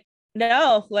it's like,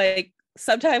 no, like,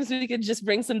 sometimes we could just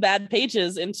bring some bad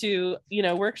pages into,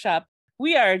 workshop.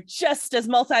 We are just as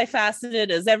multifaceted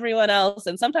as everyone else,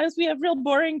 and sometimes we have real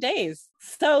boring days.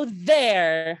 So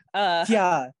there.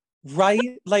 Yeah,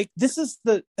 right. Like this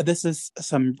is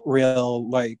some real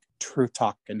like truth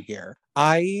talk in here.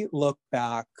 I look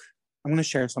back. I'm going to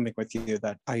share something with you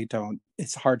that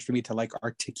it's hard for me to like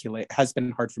articulate, has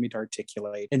been hard for me to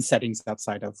articulate in settings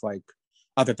outside of like,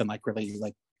 other than like really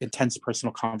like intense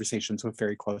personal conversations with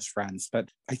very close friends. But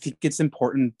I think it's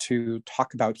important to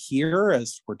talk about here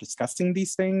as we're discussing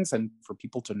these things, and for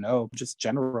people to know just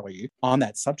generally on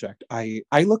that subject. I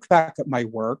look back at my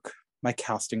work, my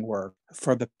casting work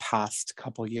for the past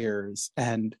couple years,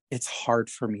 and it's hard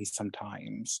for me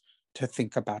sometimes to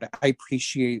think about it. I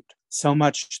appreciate so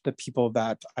much the people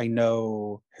that I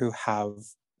know who have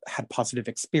had positive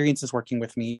experiences working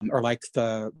with me, or like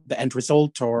the end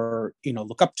result, or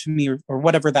look up to me, or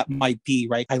whatever that might be,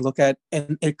 right? I look at,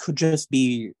 and it could just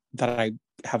be that I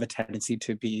have a tendency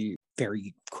to be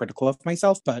very critical of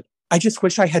myself, but I just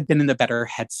wish I had been in a better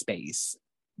headspace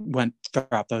went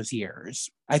throughout those years.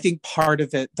 I think part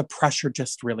of it, the pressure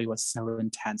just really was so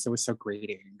intense. It was so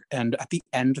grating. And at the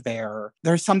end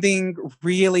there's something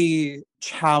really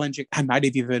challenging. I might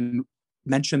have even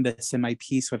mentioned this in my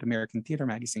piece with American Theater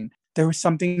Magazine. There was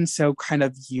something so kind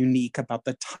of unique about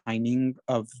the timing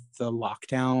of the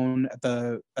lockdown at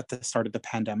the start of the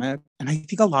pandemic. And I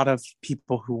think a lot of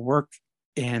people who work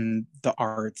in the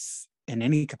arts in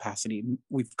any capacity,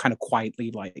 we've kind of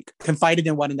quietly like confided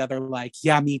in one another, like,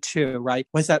 yeah, me too, right?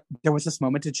 Was that there was this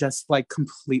moment to just like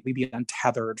completely be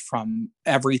untethered from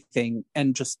everything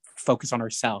and just focus on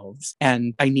ourselves.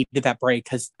 And I needed that break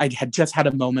because I had just had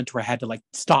a moment where I had to like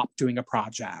stop doing a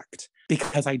project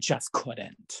because I just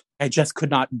couldn't. I just could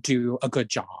not do a good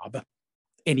job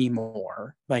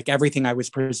anymore. Like everything I was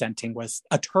presenting was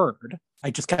a turd. I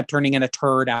just kept turning in a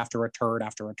turd after a turd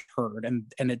after a turd,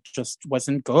 and it just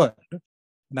wasn't good.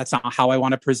 That's not how I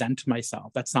want to present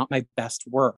myself. That's not my best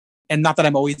work. And not that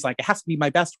I'm always like, it has to be my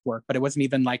best work, but it wasn't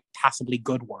even like passably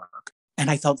good work.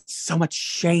 And I felt so much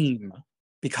shame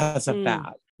because of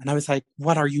that. And I was like,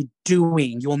 what are you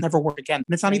doing? You will never work again.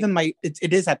 And it's not even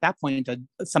it is at that point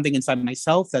something inside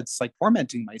myself that's like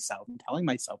tormenting myself and telling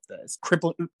myself this,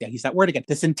 use that word again,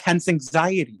 this intense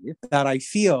anxiety that I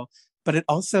feel. But it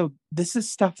also, this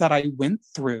is stuff that I went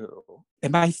through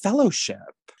in my fellowship.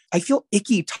 I feel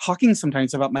icky talking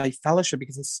sometimes about my fellowship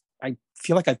because I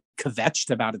feel like I've kvetched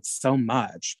about it so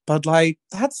much. But like,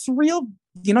 that's real.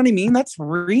 You know what I mean? That's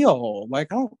real.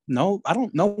 Like, I don't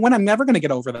know when I'm never going to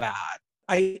get over that.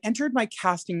 I entered my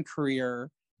casting career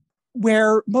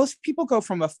where most people go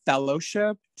from a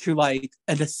fellowship to like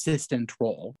an assistant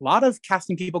role. A lot of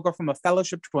casting people go from a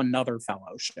fellowship to another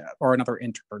fellowship or another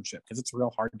internship because it's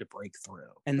real hard to break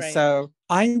through. And so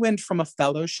I went from a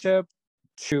fellowship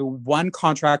to one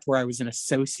contract where I was an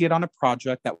associate on a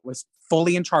project that was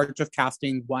fully in charge of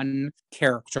casting one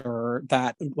character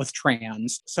that was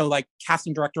trans. So like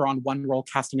casting director on one role,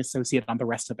 casting associate on the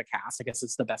rest of the cast, I guess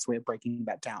is the best way of breaking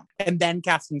that down. And then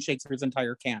casting Shakespeare's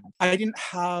entire canon. I didn't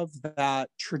have that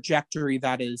trajectory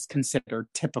that is considered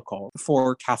typical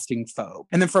for casting folk.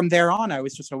 And then from there on, it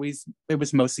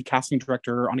was mostly casting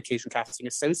director, on occasion casting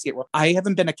associate. I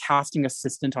haven't been a casting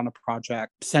assistant on a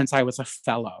project since I was a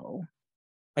fellow.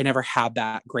 I never had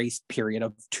that grace period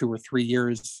of 2 or 3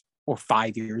 years or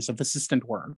 5 years of assistant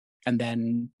work. And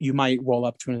then you might roll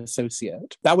up to an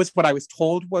associate. That was what I was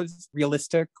told was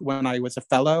realistic when I was a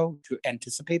fellow, to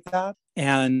anticipate that.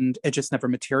 And it just never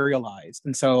materialized.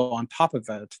 And so on top of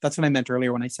it, that's what I meant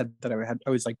earlier when I said that I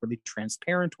was like really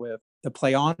transparent with the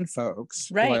Play On folks.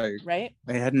 Right.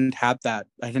 I hadn't had that.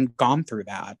 I hadn't gone through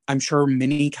that. I'm sure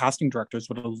many casting directors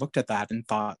would have looked at that and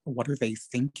thought, what are they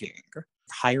thinking?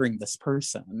 Hiring this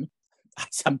person. I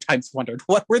sometimes wondered,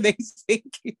 what were they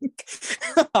thinking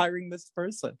hiring this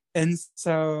person? And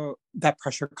so that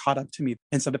pressure caught up to me.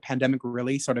 And so the pandemic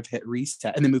really sort of hit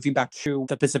reset. And then moving back to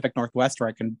the Pacific Northwest where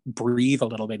I can breathe a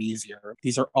little bit easier.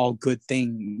 These are all good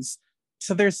things.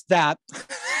 So there's that.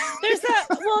 There's that.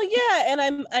 Well, yeah.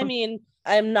 And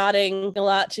I'm nodding a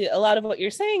lot to a lot of what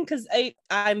you're saying because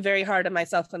I'm very hard on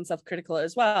myself and self-critical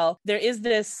as well. There is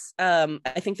this, I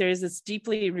think there is this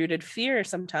deeply rooted fear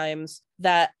sometimes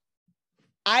that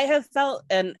I have felt,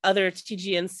 and other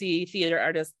TGNC theater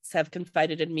artists have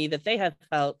confided in me that they have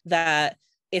felt, that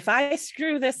if I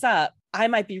screw this up, I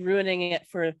might be ruining it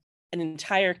for an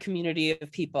entire community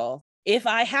of people. If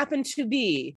I happen to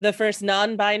be the first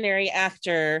non-binary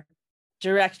actor,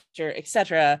 director,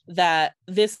 etc., that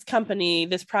this company,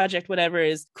 this project, whatever,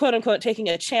 is quote unquote taking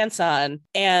a chance on,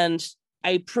 and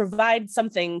I provide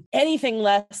something, anything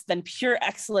less than pure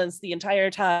excellence the entire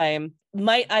time,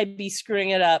 might I be screwing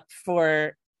it up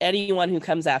for anyone who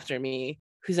comes after me,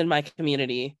 who's in my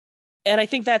community? And I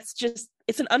think that's just,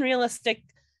 it's an unrealistic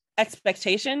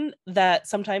expectation that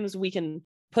sometimes we can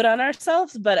put on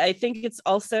ourselves, but I think it's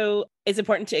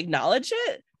important to acknowledge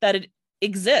it, that it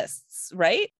exists,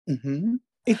 right? Mm-hmm.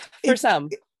 For some.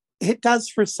 It does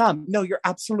for some. No, you're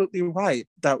absolutely right.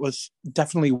 That was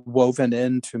definitely woven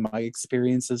into my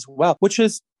experience as well, which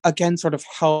has, again, sort of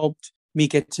helped me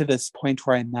get to this point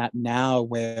where I'm at now,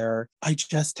 where I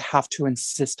just have to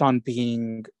insist on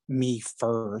being me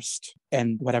first,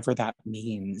 and whatever that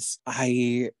means.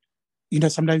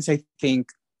 Sometimes I think,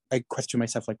 I question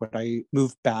myself, like, would I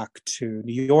move back to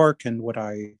New York, and would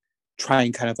I try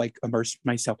and kind of like immerse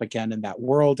myself again in that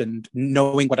world, and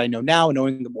knowing what I know now,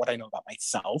 knowing what I know about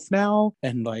myself now,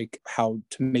 and like how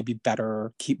to maybe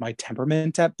better keep my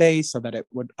temperament at bay so that it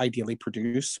would ideally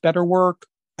produce better work.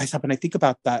 I stop and I think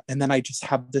about that, and then I just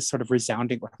have this sort of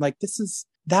resounding where I'm like, that's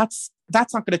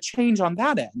not going to change on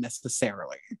that end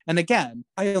necessarily. And again,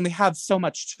 I only have so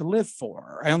much to live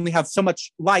for. I only have so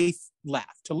much life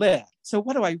left to live. So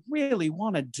what do I really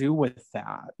want to do with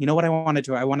that? You know what I want to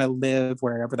do? I want to live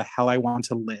wherever the hell I want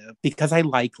to live, because I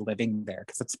like living there,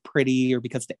 because it's pretty, or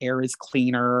because the air is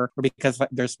cleaner, or because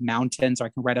there's mountains, or I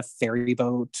can ride a ferry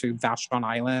boat to Vashon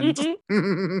Island,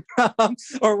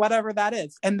 or whatever that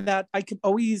is. And that I could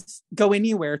always go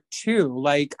anywhere too.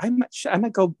 Like I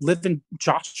might go live in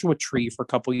Joshua Tree for a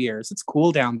couple years. It's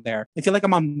cool down there. I feel like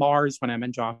I'm on Mars when I'm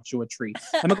in Joshua Tree.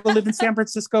 I'm gonna go live in San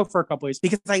Francisco for a couple years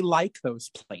because I like those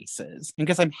places, and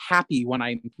because I'm happy when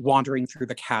I'm wandering through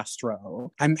the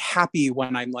Castro. I'm happy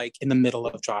when I'm like in the middle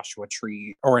of Joshua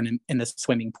Tree, or in a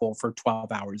swimming pool for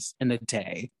 12 hours in a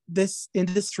day. This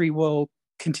industry will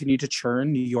continue to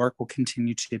churn. New York will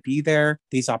continue to be there.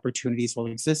 These opportunities will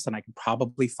exist, and I can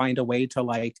probably find a way to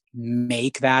like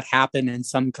make that happen in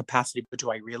some capacity. But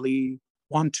do I really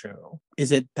want to?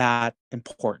 Is it that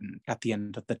important at the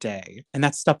end of the day? And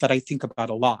that's stuff that I think about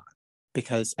a lot,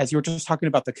 because as you were just talking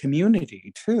about the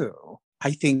community too,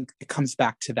 I think it comes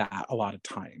back to that a lot of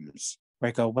times, where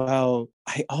I go, well,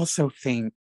 I also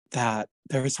think that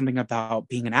there is something about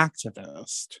being an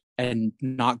activist and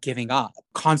not giving up,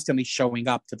 constantly showing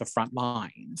up to the front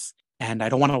lines. And I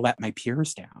don't want to let my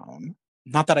peers down.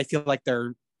 Not that I feel like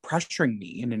they're pressuring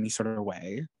me in any sort of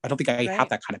way. I don't think I have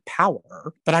that kind of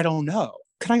power, but I don't know.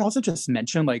 Can I also just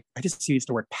mention, like, I just used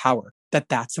the word power,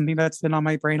 that's something that's been on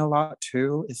my brain a lot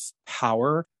too, is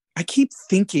power. I keep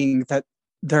thinking that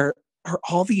there are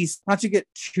all these, not to get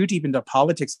too deep into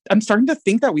politics, I'm starting to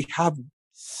think that we have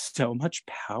so much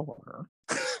power.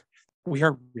 We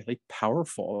are really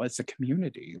powerful as a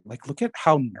community. Like, look at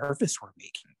how nervous we're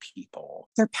making people.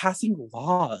 They're passing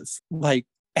laws like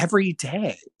every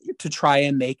day to try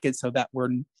and make it so that we're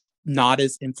not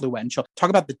as influential.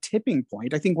 Talk about the tipping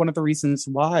point. I think one of the reasons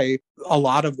why a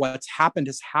lot of what's happened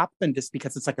is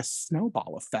because it's like a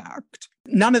snowball effect.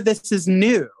 None of this is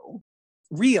new,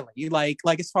 really. Like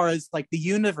as far as like the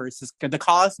universe is, the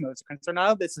cosmos is concerned,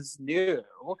 none of this is new.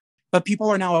 But people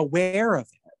are now aware of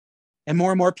it. And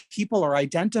more people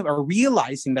are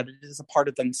realizing that it is a part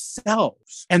of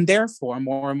themselves. And therefore,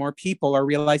 more and more people are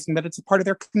realizing that it's a part of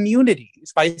their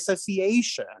communities by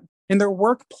association, in their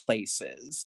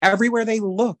workplaces, everywhere they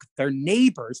look, their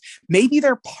neighbors, maybe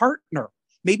their partner,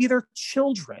 maybe their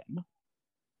children.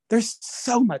 There's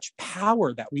so much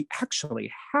power that we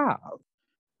actually have.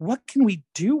 What can we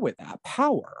do with that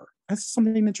power? That's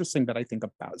something interesting that I think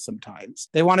about sometimes.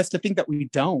 They want us to think that we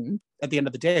don't. At the end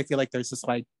of the day, I feel like there's this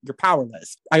like, you're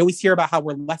powerless. I always hear about how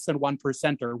we're less than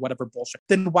 1% or whatever bullshit.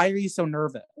 Then why are you so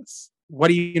nervous? What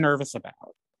are you nervous about?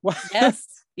 What?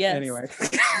 Yes. Anyway.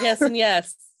 Yes and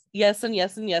yes. Yes and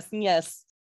yes and yes and yes.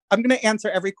 I'm going to answer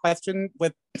every question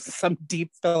with some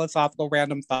deep philosophical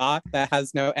random thought that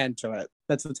has no end to it.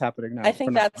 That's what's happening now. I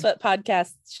think that's what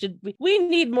podcasts should be. We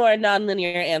need more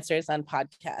nonlinear answers on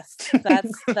podcasts.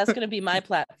 That's going to be my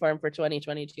platform for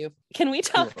 2022. Can we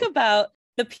talk about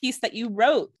the piece that you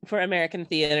wrote for American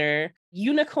Theater,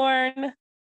 Unicorn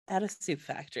at a Soup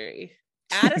Factory?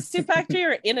 At a soup factory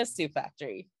or in a soup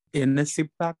factory? In a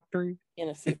soup factory. In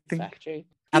a soup factory.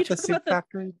 At the soup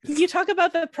factory. Can you talk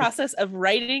about the process of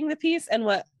writing the piece and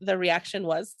what the reaction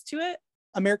was to it?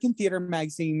 American Theater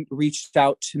Magazine reached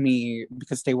out to me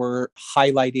because they were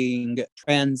highlighting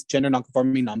transgender,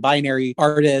 non-conforming, non-binary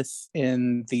artists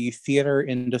in the theater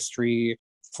industry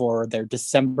for their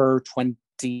December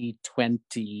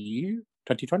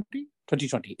 2020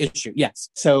 issue. Yes.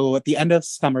 So at the end of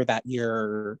summer that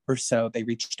year or so, they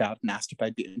reached out and asked if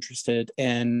I'd be interested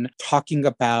in talking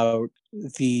about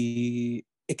the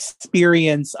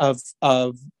experience of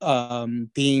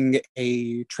being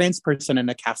a trans person and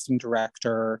a casting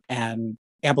director, and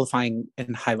amplifying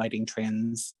and highlighting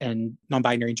trans and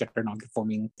non-binary, gender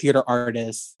non-conforming theater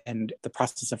artists, and the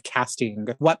process of casting,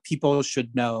 what people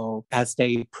should know as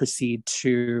they proceed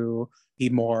to be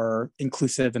more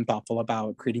inclusive and thoughtful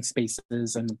about creating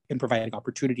spaces and providing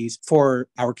opportunities for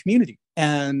our community.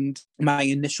 And my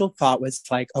initial thought was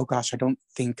like, oh gosh, I don't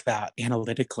think that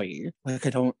analytically. Like,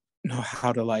 I don't know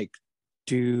how to like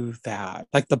do that,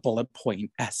 like the bullet point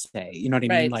essay, you know what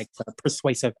I mean? Like the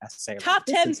persuasive essay. Top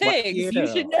 10 things you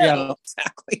should know. Yeah,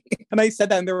 exactly. And I said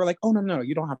that and they were like, oh, no,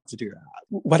 you don't have to do that.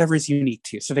 Whatever is unique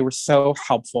to you. So they were so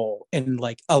helpful in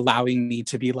like allowing me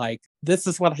to be like, this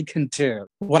is what I can do.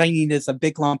 What I need is a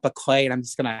big lump of clay and I'm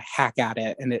just going to hack at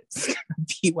it and it's going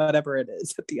to be whatever it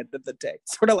is at the end of the day.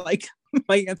 Sort of like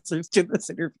my answers to this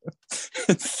interview.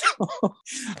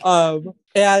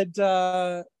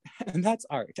 And that's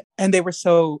art. And they were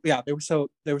so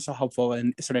helpful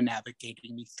in sort of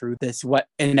navigating me through this, what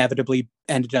inevitably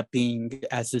ended up being,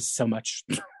 as is so much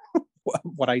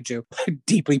what I do,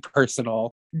 deeply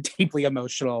personal, deeply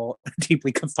emotional,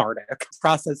 deeply cathartic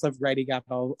process of writing out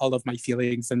all of my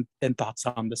feelings and thoughts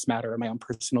on this matter and my own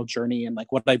personal journey, and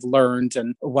like what I've learned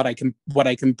and what I can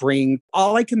bring.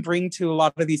 All I can bring to a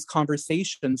lot of these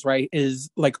conversations, right,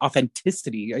 is like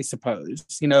authenticity, I suppose,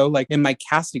 you know, like in my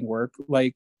casting work,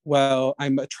 like, well,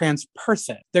 I'm a trans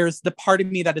person. There's the part of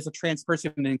me that is a trans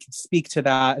person and can speak to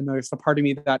that. And there's the part of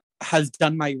me that has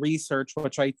done my research,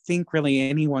 which I think really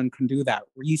anyone can do that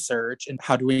research, and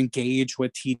how to engage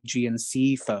with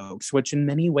TGNC folks, which in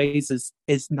many ways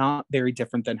is not very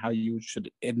different than how you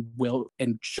should and will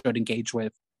and should engage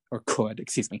with, or could,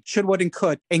 excuse me, should, would, and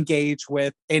could engage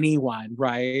with anyone,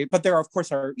 right? But there, of course,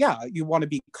 you want to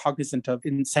be cognizant of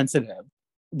insensitive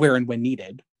where and when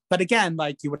needed. But again,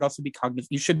 like, you would also be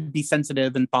cognizant, you should be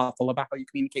sensitive and thoughtful about how you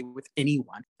communicate with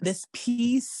anyone. This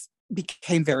piece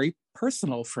became very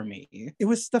personal for me. It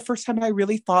was the first time I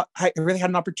really thought I really had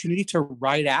an opportunity to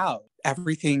write out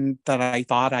everything that I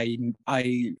thought I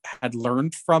had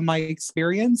learned from my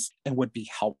experience and would be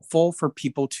helpful for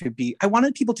people to be. I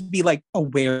wanted people to be like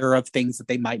aware of things that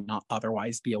they might not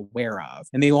otherwise be aware of.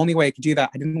 And the only way I could do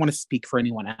that, I didn't want to speak for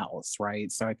anyone else,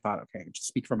 right? So I thought, okay, just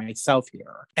speak for myself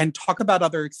here and talk about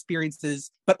other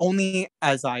experiences, but only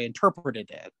as I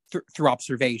interpreted it through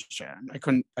observation. I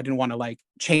didn't want to like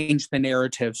change the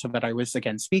narrative so that I was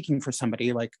again speaking for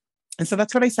somebody, like. And so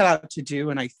that's what I set out to do.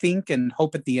 And I think and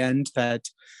hope at the end that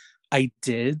I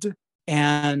did.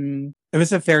 And it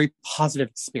was a very positive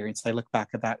experience. I look back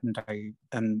at that and I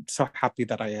am so happy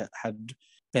that I had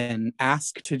been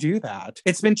asked to do that.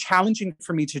 It's been challenging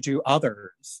for me to do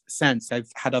others since.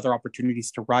 I've had other opportunities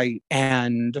to write,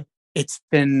 and it's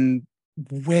been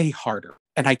way harder.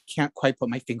 And I can't quite put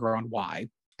my finger on why,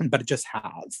 but it just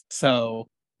has. So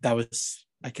that was,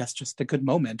 I guess, just a good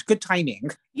moment, good timing.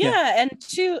 Yeah. And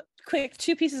two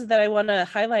pieces that I want to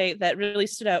highlight that really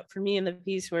stood out for me in the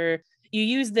piece where you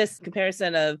use this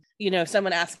comparison of, you know,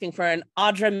 someone asking for an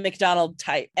Audra McDonald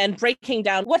type and breaking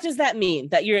down, what does that mean?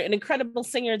 That you're an incredible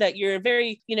singer, that you're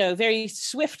very, you know, very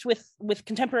swift with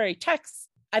contemporary texts.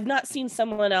 I've not seen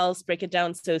someone else break it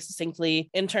down so succinctly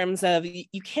in terms of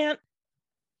you can't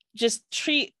just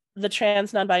treat the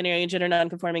trans, non-binary, and gender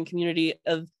non-conforming community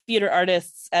of theater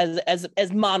artists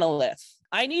as monolith.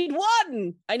 I need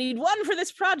one for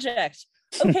this project.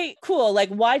 Okay, cool. Like,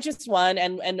 why just one?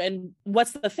 And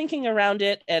what's the thinking around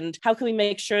it? And how can we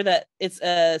make sure that it's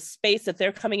a space that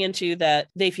they're coming into that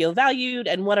they feel valued?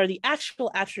 And what are the actual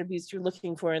attributes you're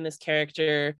looking for in this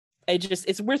character?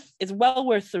 It's well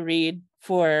worth the read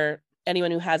for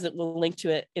anyone who hasn't. Will link to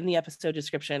it in the episode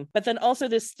description. But then also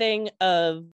this thing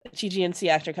of a TGNC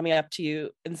actor coming up to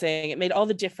you and saying it made all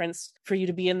the difference for you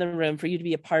to be in the room, for you to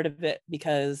be a part of it,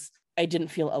 because I didn't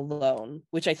feel alone,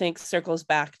 which I think circles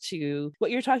back to what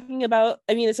you're talking about.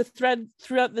 I mean, it's a thread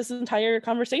throughout this entire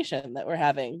conversation that we're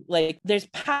having. Like, there's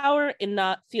power in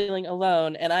not feeling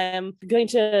alone. And I am going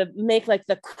to make like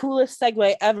the coolest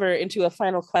segue ever into a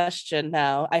final question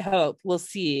now. I hope. We'll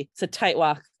see. It's a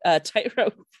tightrope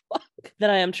walk that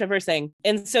I am traversing.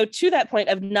 And so to that point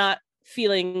of not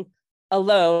feeling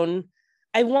alone,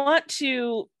 I want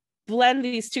to blend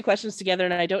these two questions together.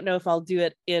 And I don't know if I'll do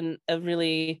it in a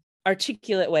really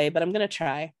articulate way, but I'm going to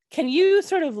try. Can you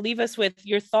sort of leave us with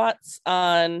your thoughts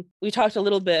on, we talked a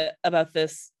little bit about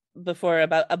this before,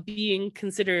 about a being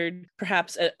considered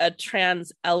perhaps a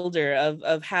trans elder, of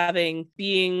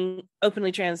being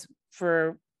openly trans,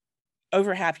 for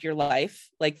over half your life.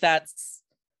 Like, that's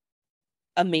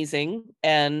amazing.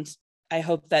 And I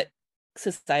hope that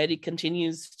society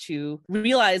continues to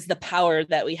realize the power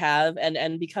that we have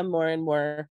and become more and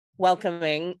more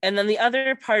welcoming. And then the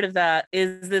other part of that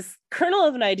is this kernel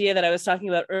of an idea that I was talking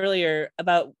about earlier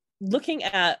about looking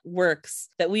at works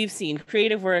that we've seen,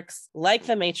 creative works like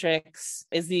The Matrix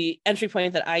is the entry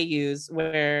point that I use,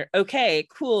 where, okay,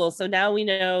 cool. So now we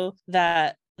know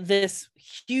that this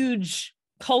huge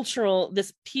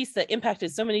this piece that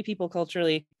impacted so many people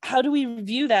culturally, how do we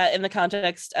view that in the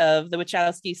context of the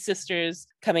Wachowski sisters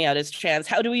coming out as trans?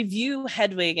 How do we view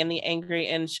Hedwig and the Angry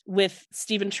Inch with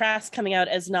Stephen Trask coming out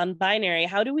as non-binary?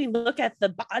 How do we look at the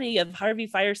body of Harvey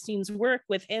Fierstein's work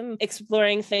with him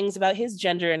exploring things about his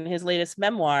gender in his latest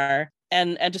memoir,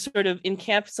 and to sort of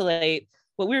encapsulate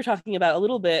what we were talking about a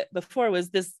little bit before,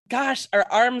 was this, gosh, our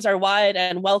arms are wide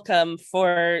and welcome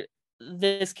for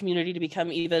this community to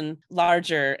become even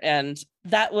larger. And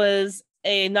that was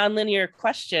a nonlinear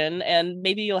question, and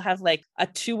maybe you'll have like a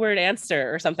 2-word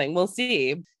answer or something. We'll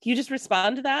see. Can you just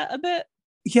respond to that a bit?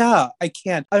 Yeah, I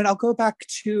can. I mean, I'll go back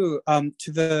to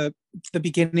the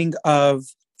beginning of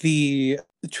the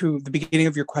beginning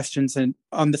of your questions, and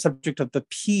on the subject of the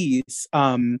piece,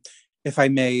 if I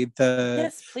may.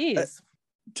 Yes, please.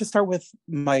 To start with,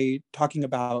 my talking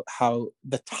about how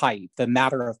the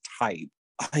matter of type,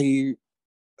 I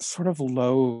sort of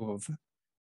loathe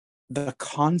the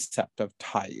concept of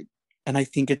type. And I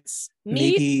think it's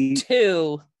Me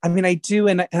too. I mean, I do.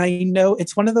 And I know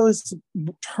it's one of those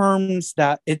terms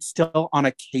that it still on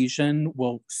occasion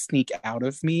will sneak out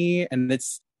of me. And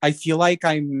I feel like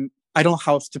I don't know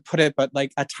how else to put it, but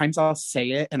like at times I'll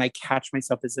say it and I catch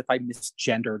myself as if I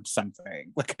misgendered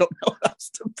something. Like, I don't know how else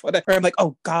to put it. Or I'm like,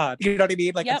 oh God, you know what I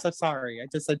mean? Like, yep. I'm so sorry. I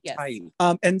just said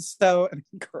type. And so I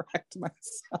correct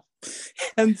myself.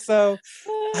 And so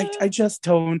I just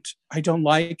I don't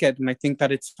like it. And I think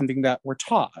that it's something that we're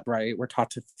taught, right? We're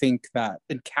taught to think that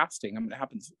in casting, I mean, it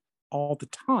happens all the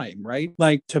time, right?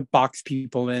 Like, to box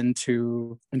people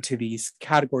into these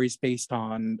categories based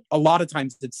on, a lot of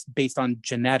times it's based on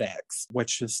genetics,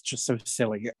 which is just so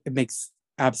silly. It makes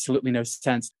absolutely no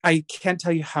sense. I can't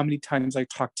tell you how many times I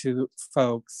talk to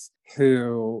folks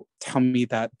who tell me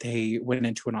that they went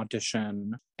into an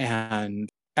audition and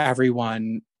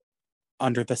everyone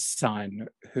under the sun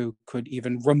who could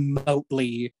even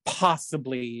remotely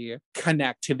possibly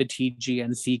connect to the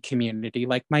TGNC community,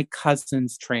 like my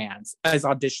cousin's trans, is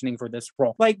auditioning for this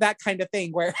role, like that kind of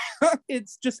thing, where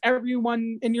it's just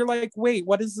everyone and you're like, wait,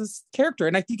 what is this character?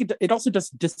 And I think it also does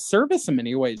disservice in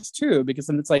many ways too, because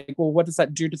then it's like, well, what does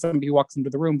that do to somebody who walks into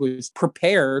the room who's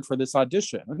prepared for this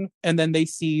audition, and then they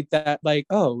see that, like,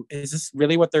 oh, is this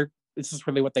really what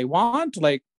they want?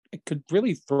 Like, it could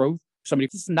really throw somebody,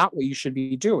 this is not what you should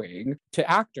be doing to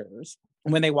actors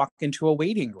when they walk into a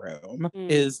waiting room,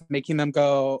 is making them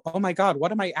go, oh my God,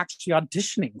 what am I actually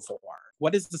auditioning for?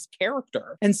 What is this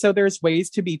character? And so there's ways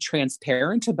to be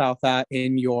transparent about that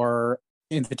in your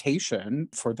invitation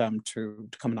for them to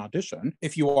come and audition.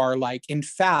 If you are like, in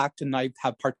fact, and I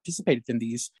have participated in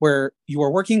these, where you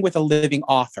are working with a living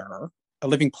author, a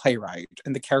living playwright,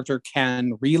 and the character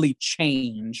can really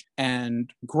change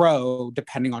and grow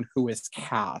depending on who is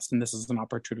cast. And this is an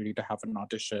opportunity to have an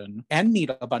audition and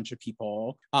meet a bunch of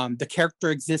people. The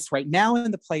character exists right now in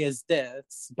the play as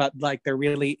this, but like there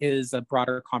really is a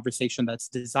broader conversation that's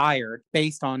desired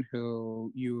based on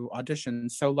who you audition.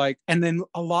 So like, and then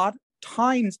a lot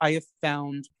times I have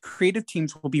found creative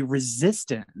teams will be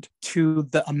resistant to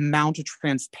the amount of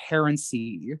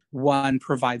transparency one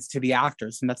provides to the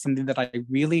actors. And that's something that I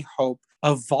really hope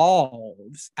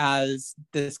evolves as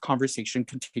this conversation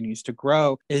continues to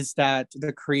grow, is that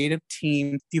the creative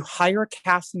team, if you hire a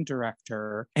casting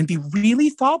director, and be really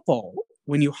thoughtful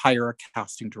when you hire a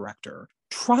casting director,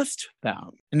 trust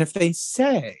them. And if they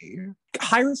say,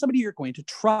 hire somebody you're going to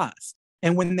trust.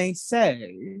 And when they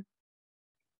say,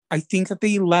 I think that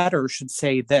the letter should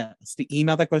say this. The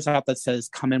email that goes out that says,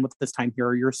 come in with this time, here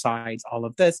are your sides, all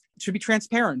of this, should be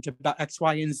transparent about X,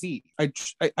 Y, and Z.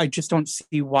 I just don't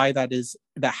see why that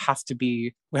has to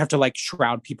be, we have to like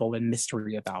shroud people in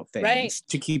mystery about things, right?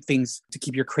 to keep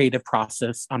your creative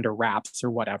process under wraps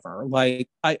or whatever. Like,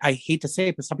 I hate to say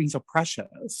it, but stop being so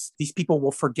precious. These people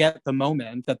will forget the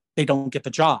moment that they don't get the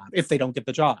job, if they don't get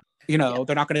the job. You know, yeah.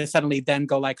 They're not going to suddenly then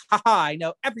go like, haha, I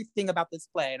know everything about this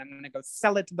play and I'm going to go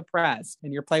sell it to the press.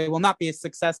 And your play will not be a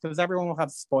success because everyone will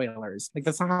have spoilers. Like,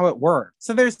 that's not how it works.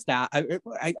 So there's that.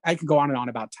 I could go on and on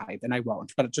about type, and I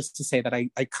won't. But just to say that I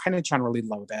kind of generally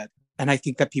loathe it. And I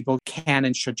think that people can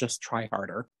and should just try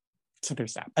harder. So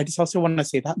there's that. I just also want to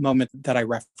say that moment that I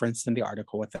referenced in the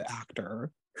article with the actor,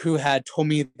 who had told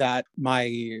me that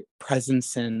my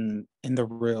presence in the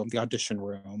room, the audition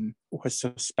room, was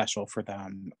so special for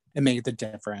them. It made the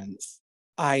difference.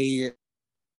 I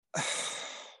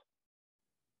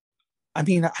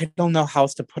mean, I don't know how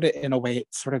else to put it in a way. It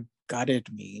sort of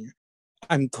gutted me.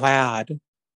 I'm glad,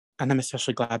 and I'm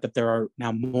especially glad that there are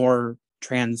now more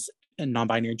trans and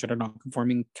non-binary, gender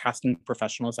non-conforming casting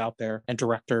professionals out there, and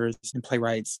directors and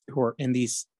playwrights who are in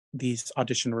these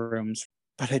audition rooms.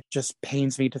 But it just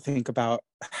pains me to think about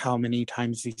how many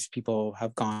times these people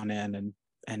have gone in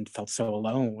and felt so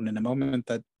alone in a moment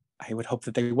that I would hope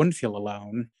that they wouldn't feel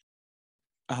alone.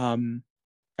 I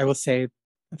will say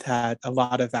that a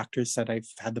lot of actors that I've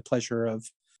had the pleasure of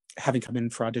having come in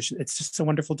for audition, it's just so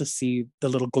wonderful to see the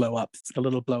little glow ups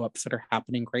that are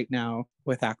happening right now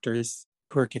with actors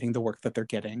who are getting the work that they're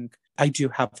getting. I do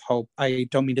have hope. I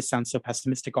don't mean to sound so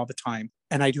pessimistic all the time.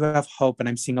 And I do have hope, and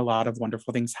I'm seeing a lot of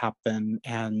wonderful things happen,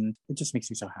 and it just makes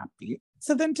me so happy.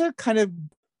 So then to kind of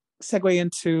segue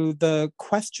into the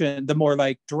question, the more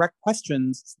like direct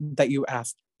questions that you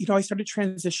asked, I started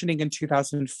transitioning in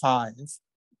 2005.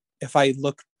 If I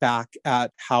look back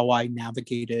at how I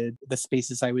navigated the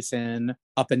spaces I was in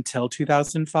up until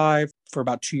 2005, for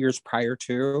about 2 years prior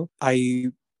to, I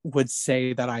would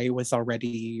say that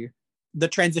the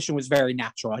transition was very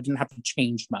natural. I didn't have to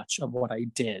change much of what I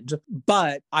did.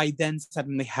 But I then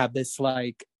suddenly had this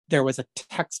there was a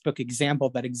textbook example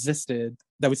that existed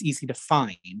that was easy to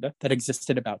find, that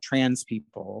existed about trans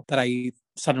people, that I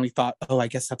suddenly thought, oh, I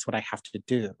guess that's what I have to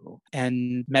do.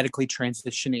 And medically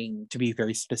transitioning, to be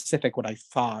very specific, what I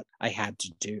thought I had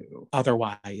to do.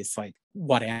 Otherwise,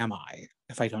 what am I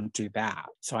if I don't do that?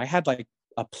 So I had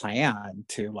a plan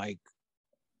to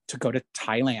go to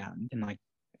Thailand and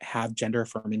have gender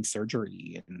affirming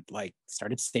surgery, and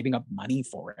started saving up money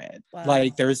for it. Wow.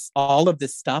 There's all of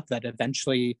this stuff that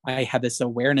eventually I had this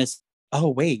awareness, oh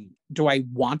wait, do I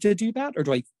want to do that, or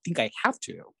do I think I have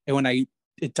to? And when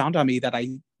it dawned on me that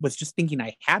I was just thinking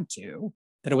I had to,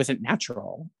 that it wasn't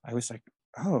natural, I was like,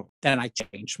 oh, then I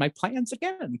changed my plans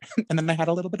again. And then I had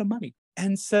a little bit of money.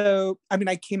 And so,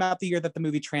 I came out the year that the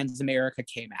movie Transamerica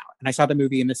came out, and I saw the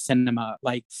movie in the cinema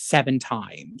 7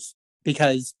 times.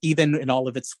 Because even in all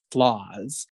of its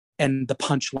flaws and the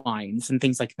punchlines and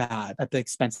things like that, at the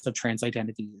expense of trans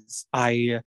identities,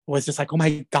 I was just like, oh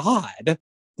my God,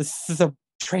 this is a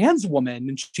trans woman,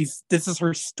 and this is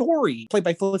her story, played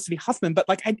by Felicity Huffman. But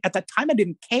at that time, I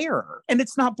didn't care. And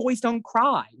it's not Boys Don't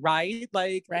Cry, right?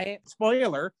 Right.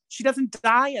 Spoiler, she doesn't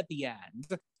die at the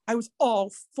end. I was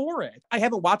all for it. I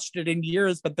haven't watched it in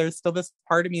years, but there's still this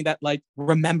part of me that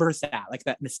remembers that,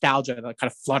 that nostalgia that kind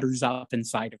of flutters up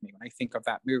inside of me when I think of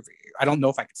that movie. I don't know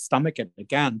if I could stomach it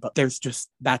again, but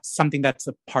that's something that's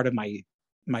a part of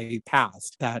my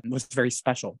past that was very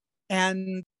special.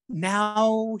 And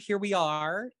now here we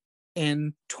are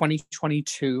in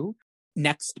 2022.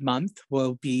 Next month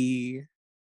will be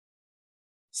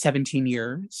 17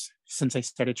 years since I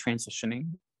started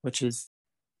transitioning, which is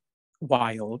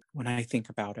wild when I think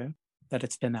about it, that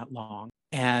it's been that long.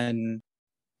 And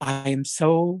I am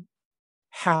so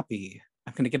happy.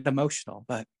 I'm going to get emotional,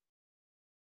 but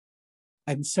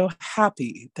I'm so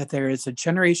happy that there is a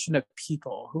generation of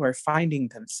people who are finding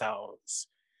themselves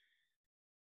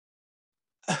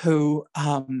who,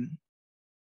 I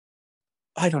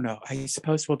don't know, I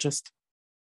suppose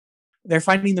they're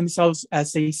finding themselves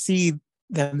as they see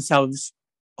themselves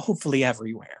hopefully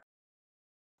everywhere.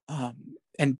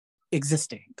 And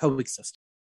coexisting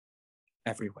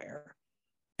everywhere,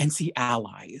 and see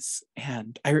allies.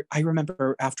 And I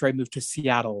remember after I moved to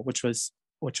Seattle, which was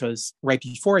right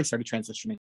before I started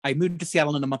transitioning. I moved to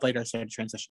Seattle, and a month later I started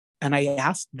transitioning. And I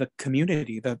asked the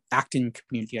community, the acting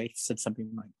community, I said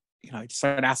something I just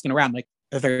started asking around,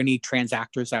 are there any trans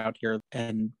actors out here?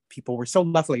 And people were so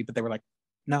lovely, but they were like,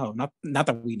 no, not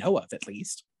that we know of, at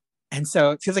least. And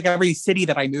so it feels like every city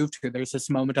that I moved to, there's this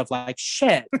moment of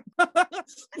shit,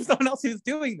 there's someone else who's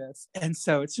doing this. And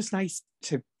so it's just nice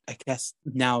to, I guess,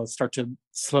 now start to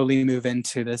slowly move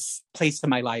into this place in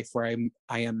my life where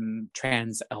I am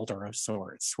trans elder of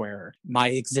sorts, where my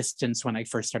existence when I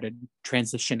first started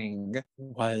transitioning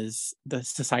was, the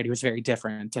society was very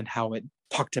different, and how it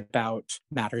talked about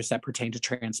matters that pertain to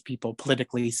trans people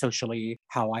politically, socially,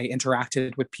 how I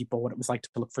interacted with people, what it was like to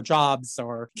look for jobs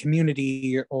or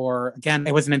community. Or again,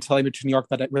 it wasn't until I moved to New York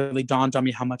that it really dawned on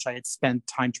me how much I had spent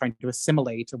time trying to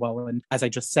assimilate. Well, and as I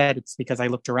just said, it's because I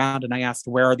looked around and I asked,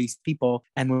 where are these people?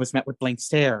 And was met with blank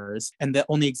stares. And the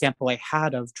only example I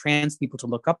had of trans people to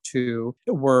look up to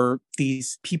were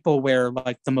these people where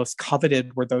the most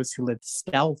coveted were those who lived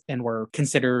stealth and were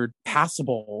considered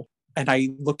passable. And I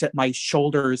looked at my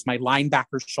shoulders, my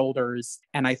linebacker shoulders,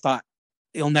 and I thought,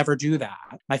 It'll never do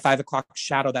that. My 5 o'clock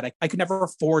shadow that I could never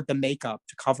afford the makeup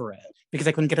to cover it because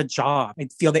I couldn't get a job.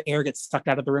 I'd feel the air get sucked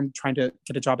out of the room trying to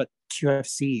get a job at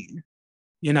QFC,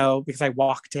 because I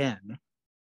walked in.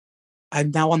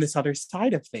 I'm now on this other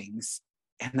side of things,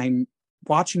 and I'm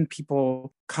watching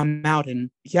people come out, and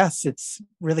yes, it's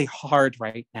really hard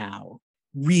right now.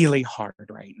 Really hard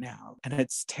right now. And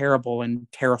it's terrible and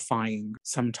terrifying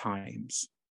sometimes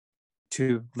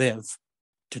to live,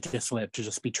 to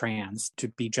just be trans, to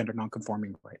be gender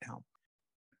nonconforming right now.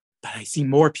 But I see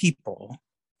more people,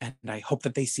 and I hope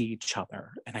that they see each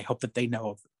other, and I hope that they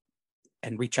know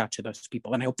and reach out to those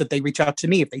people. And I hope that they reach out to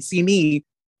me. If they see me,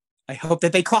 I hope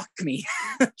that they clock me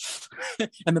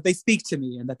and that they speak to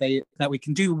me, and that we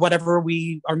can do whatever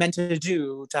we are meant to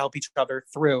do to help each other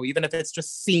through, even if it's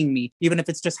just seeing me, even if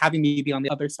it's just having me be on the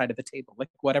other side of the table, like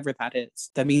whatever that is,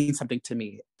 that means something to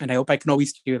me. And I hope I can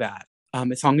always do that.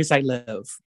 As long as I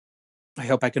live, I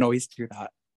hope I can always do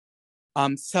that.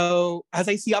 So as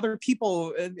I see other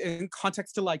people in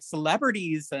context to like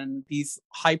celebrities and these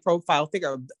high profile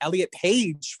figures, Elliot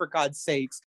Page, for God's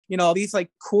sakes, all these like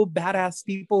cool, badass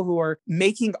people who are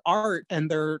making art,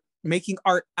 and they're making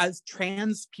art as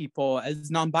trans people, as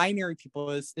non-binary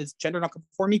people, as gender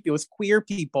non-conforming people, as queer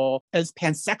people, as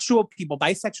pansexual people,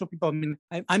 bisexual people. I mean,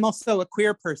 I'm also a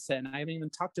queer person. I haven't even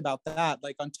talked about that.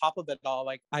 Like on top of it all,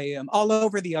 like I am all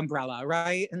over the umbrella,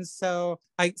 right? And so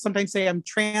I sometimes say I'm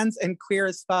trans and queer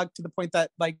as fuck, to the point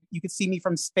that like you could see me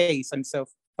from space. I'm so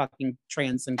fucking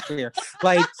trans and queer.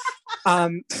 Like,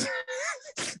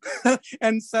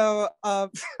 and so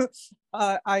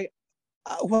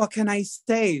what can I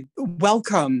say?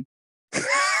 Welcome.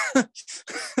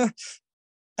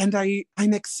 And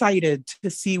I'm excited to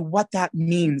see what that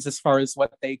means as far as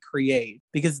what they create.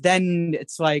 Because then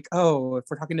it's like, oh, if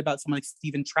we're talking about someone like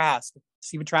Stephen Trask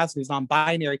is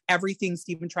non-binary, everything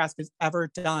Stephen Trask has ever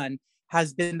done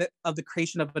has been of the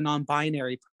creation of a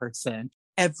non-binary person.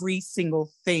 Every single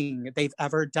thing they've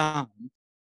ever done.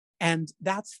 And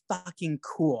that's fucking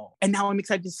cool. And now I'm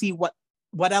excited to see what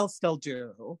else they'll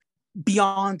do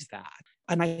beyond that.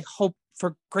 And I hope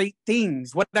for great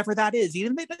things, whatever that is,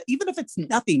 even if it's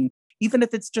nothing, even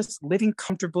if it's just living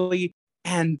comfortably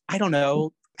and, I don't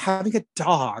know, having a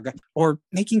dog or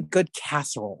making good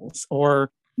casseroles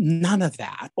or none of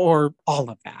that or all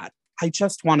of that. I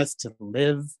just want us to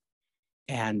live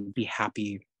and be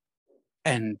happy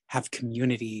and have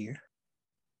community.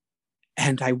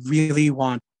 And I really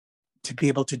want to be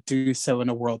able to do so in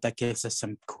a world that gives us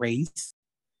some grace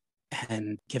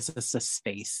and gives us a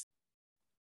space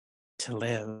to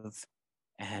live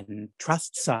and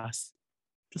trusts us.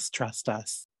 Just trust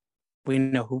us. We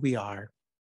know who we are.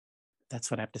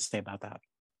 That's what I have to say about that.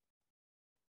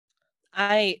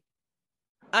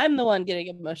 I'm the one getting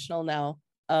emotional now.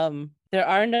 There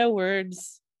are no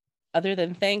words other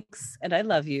than thanks, and I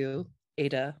love you,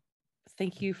 Ada.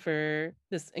 Thank you for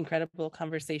this incredible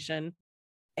conversation.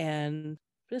 And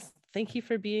just thank you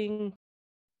for being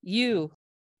you.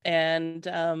 And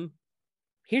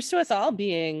here's to us all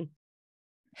being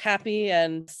happy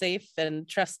and safe and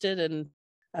trusted and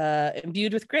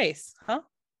imbued with grace, huh?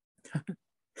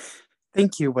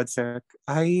 Thank you, Wodzik.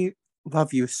 I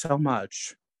love you so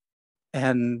much.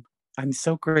 And I'm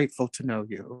so grateful to know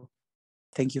you.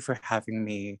 Thank you for having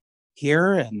me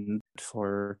here and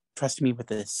for trusting me with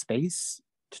this space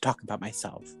to talk about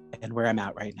myself and where I'm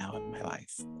at right now in my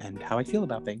life and how I feel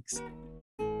about things.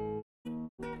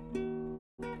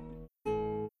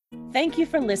 Thank you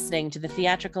for listening to the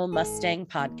Theatrical Mustang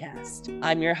Podcast.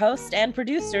 I'm your host and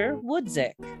producer,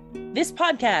 Wodzik. This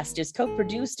podcast is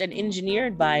co-produced and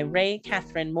engineered by Ray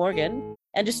Catherine Morgan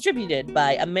and distributed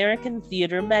by American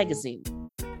Theater Magazine.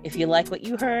 If you like what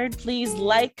you heard, please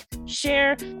like,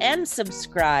 share, and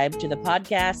subscribe to the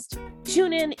podcast.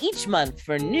 Tune in each month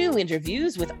for new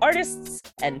interviews with artists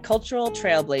and cultural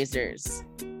trailblazers.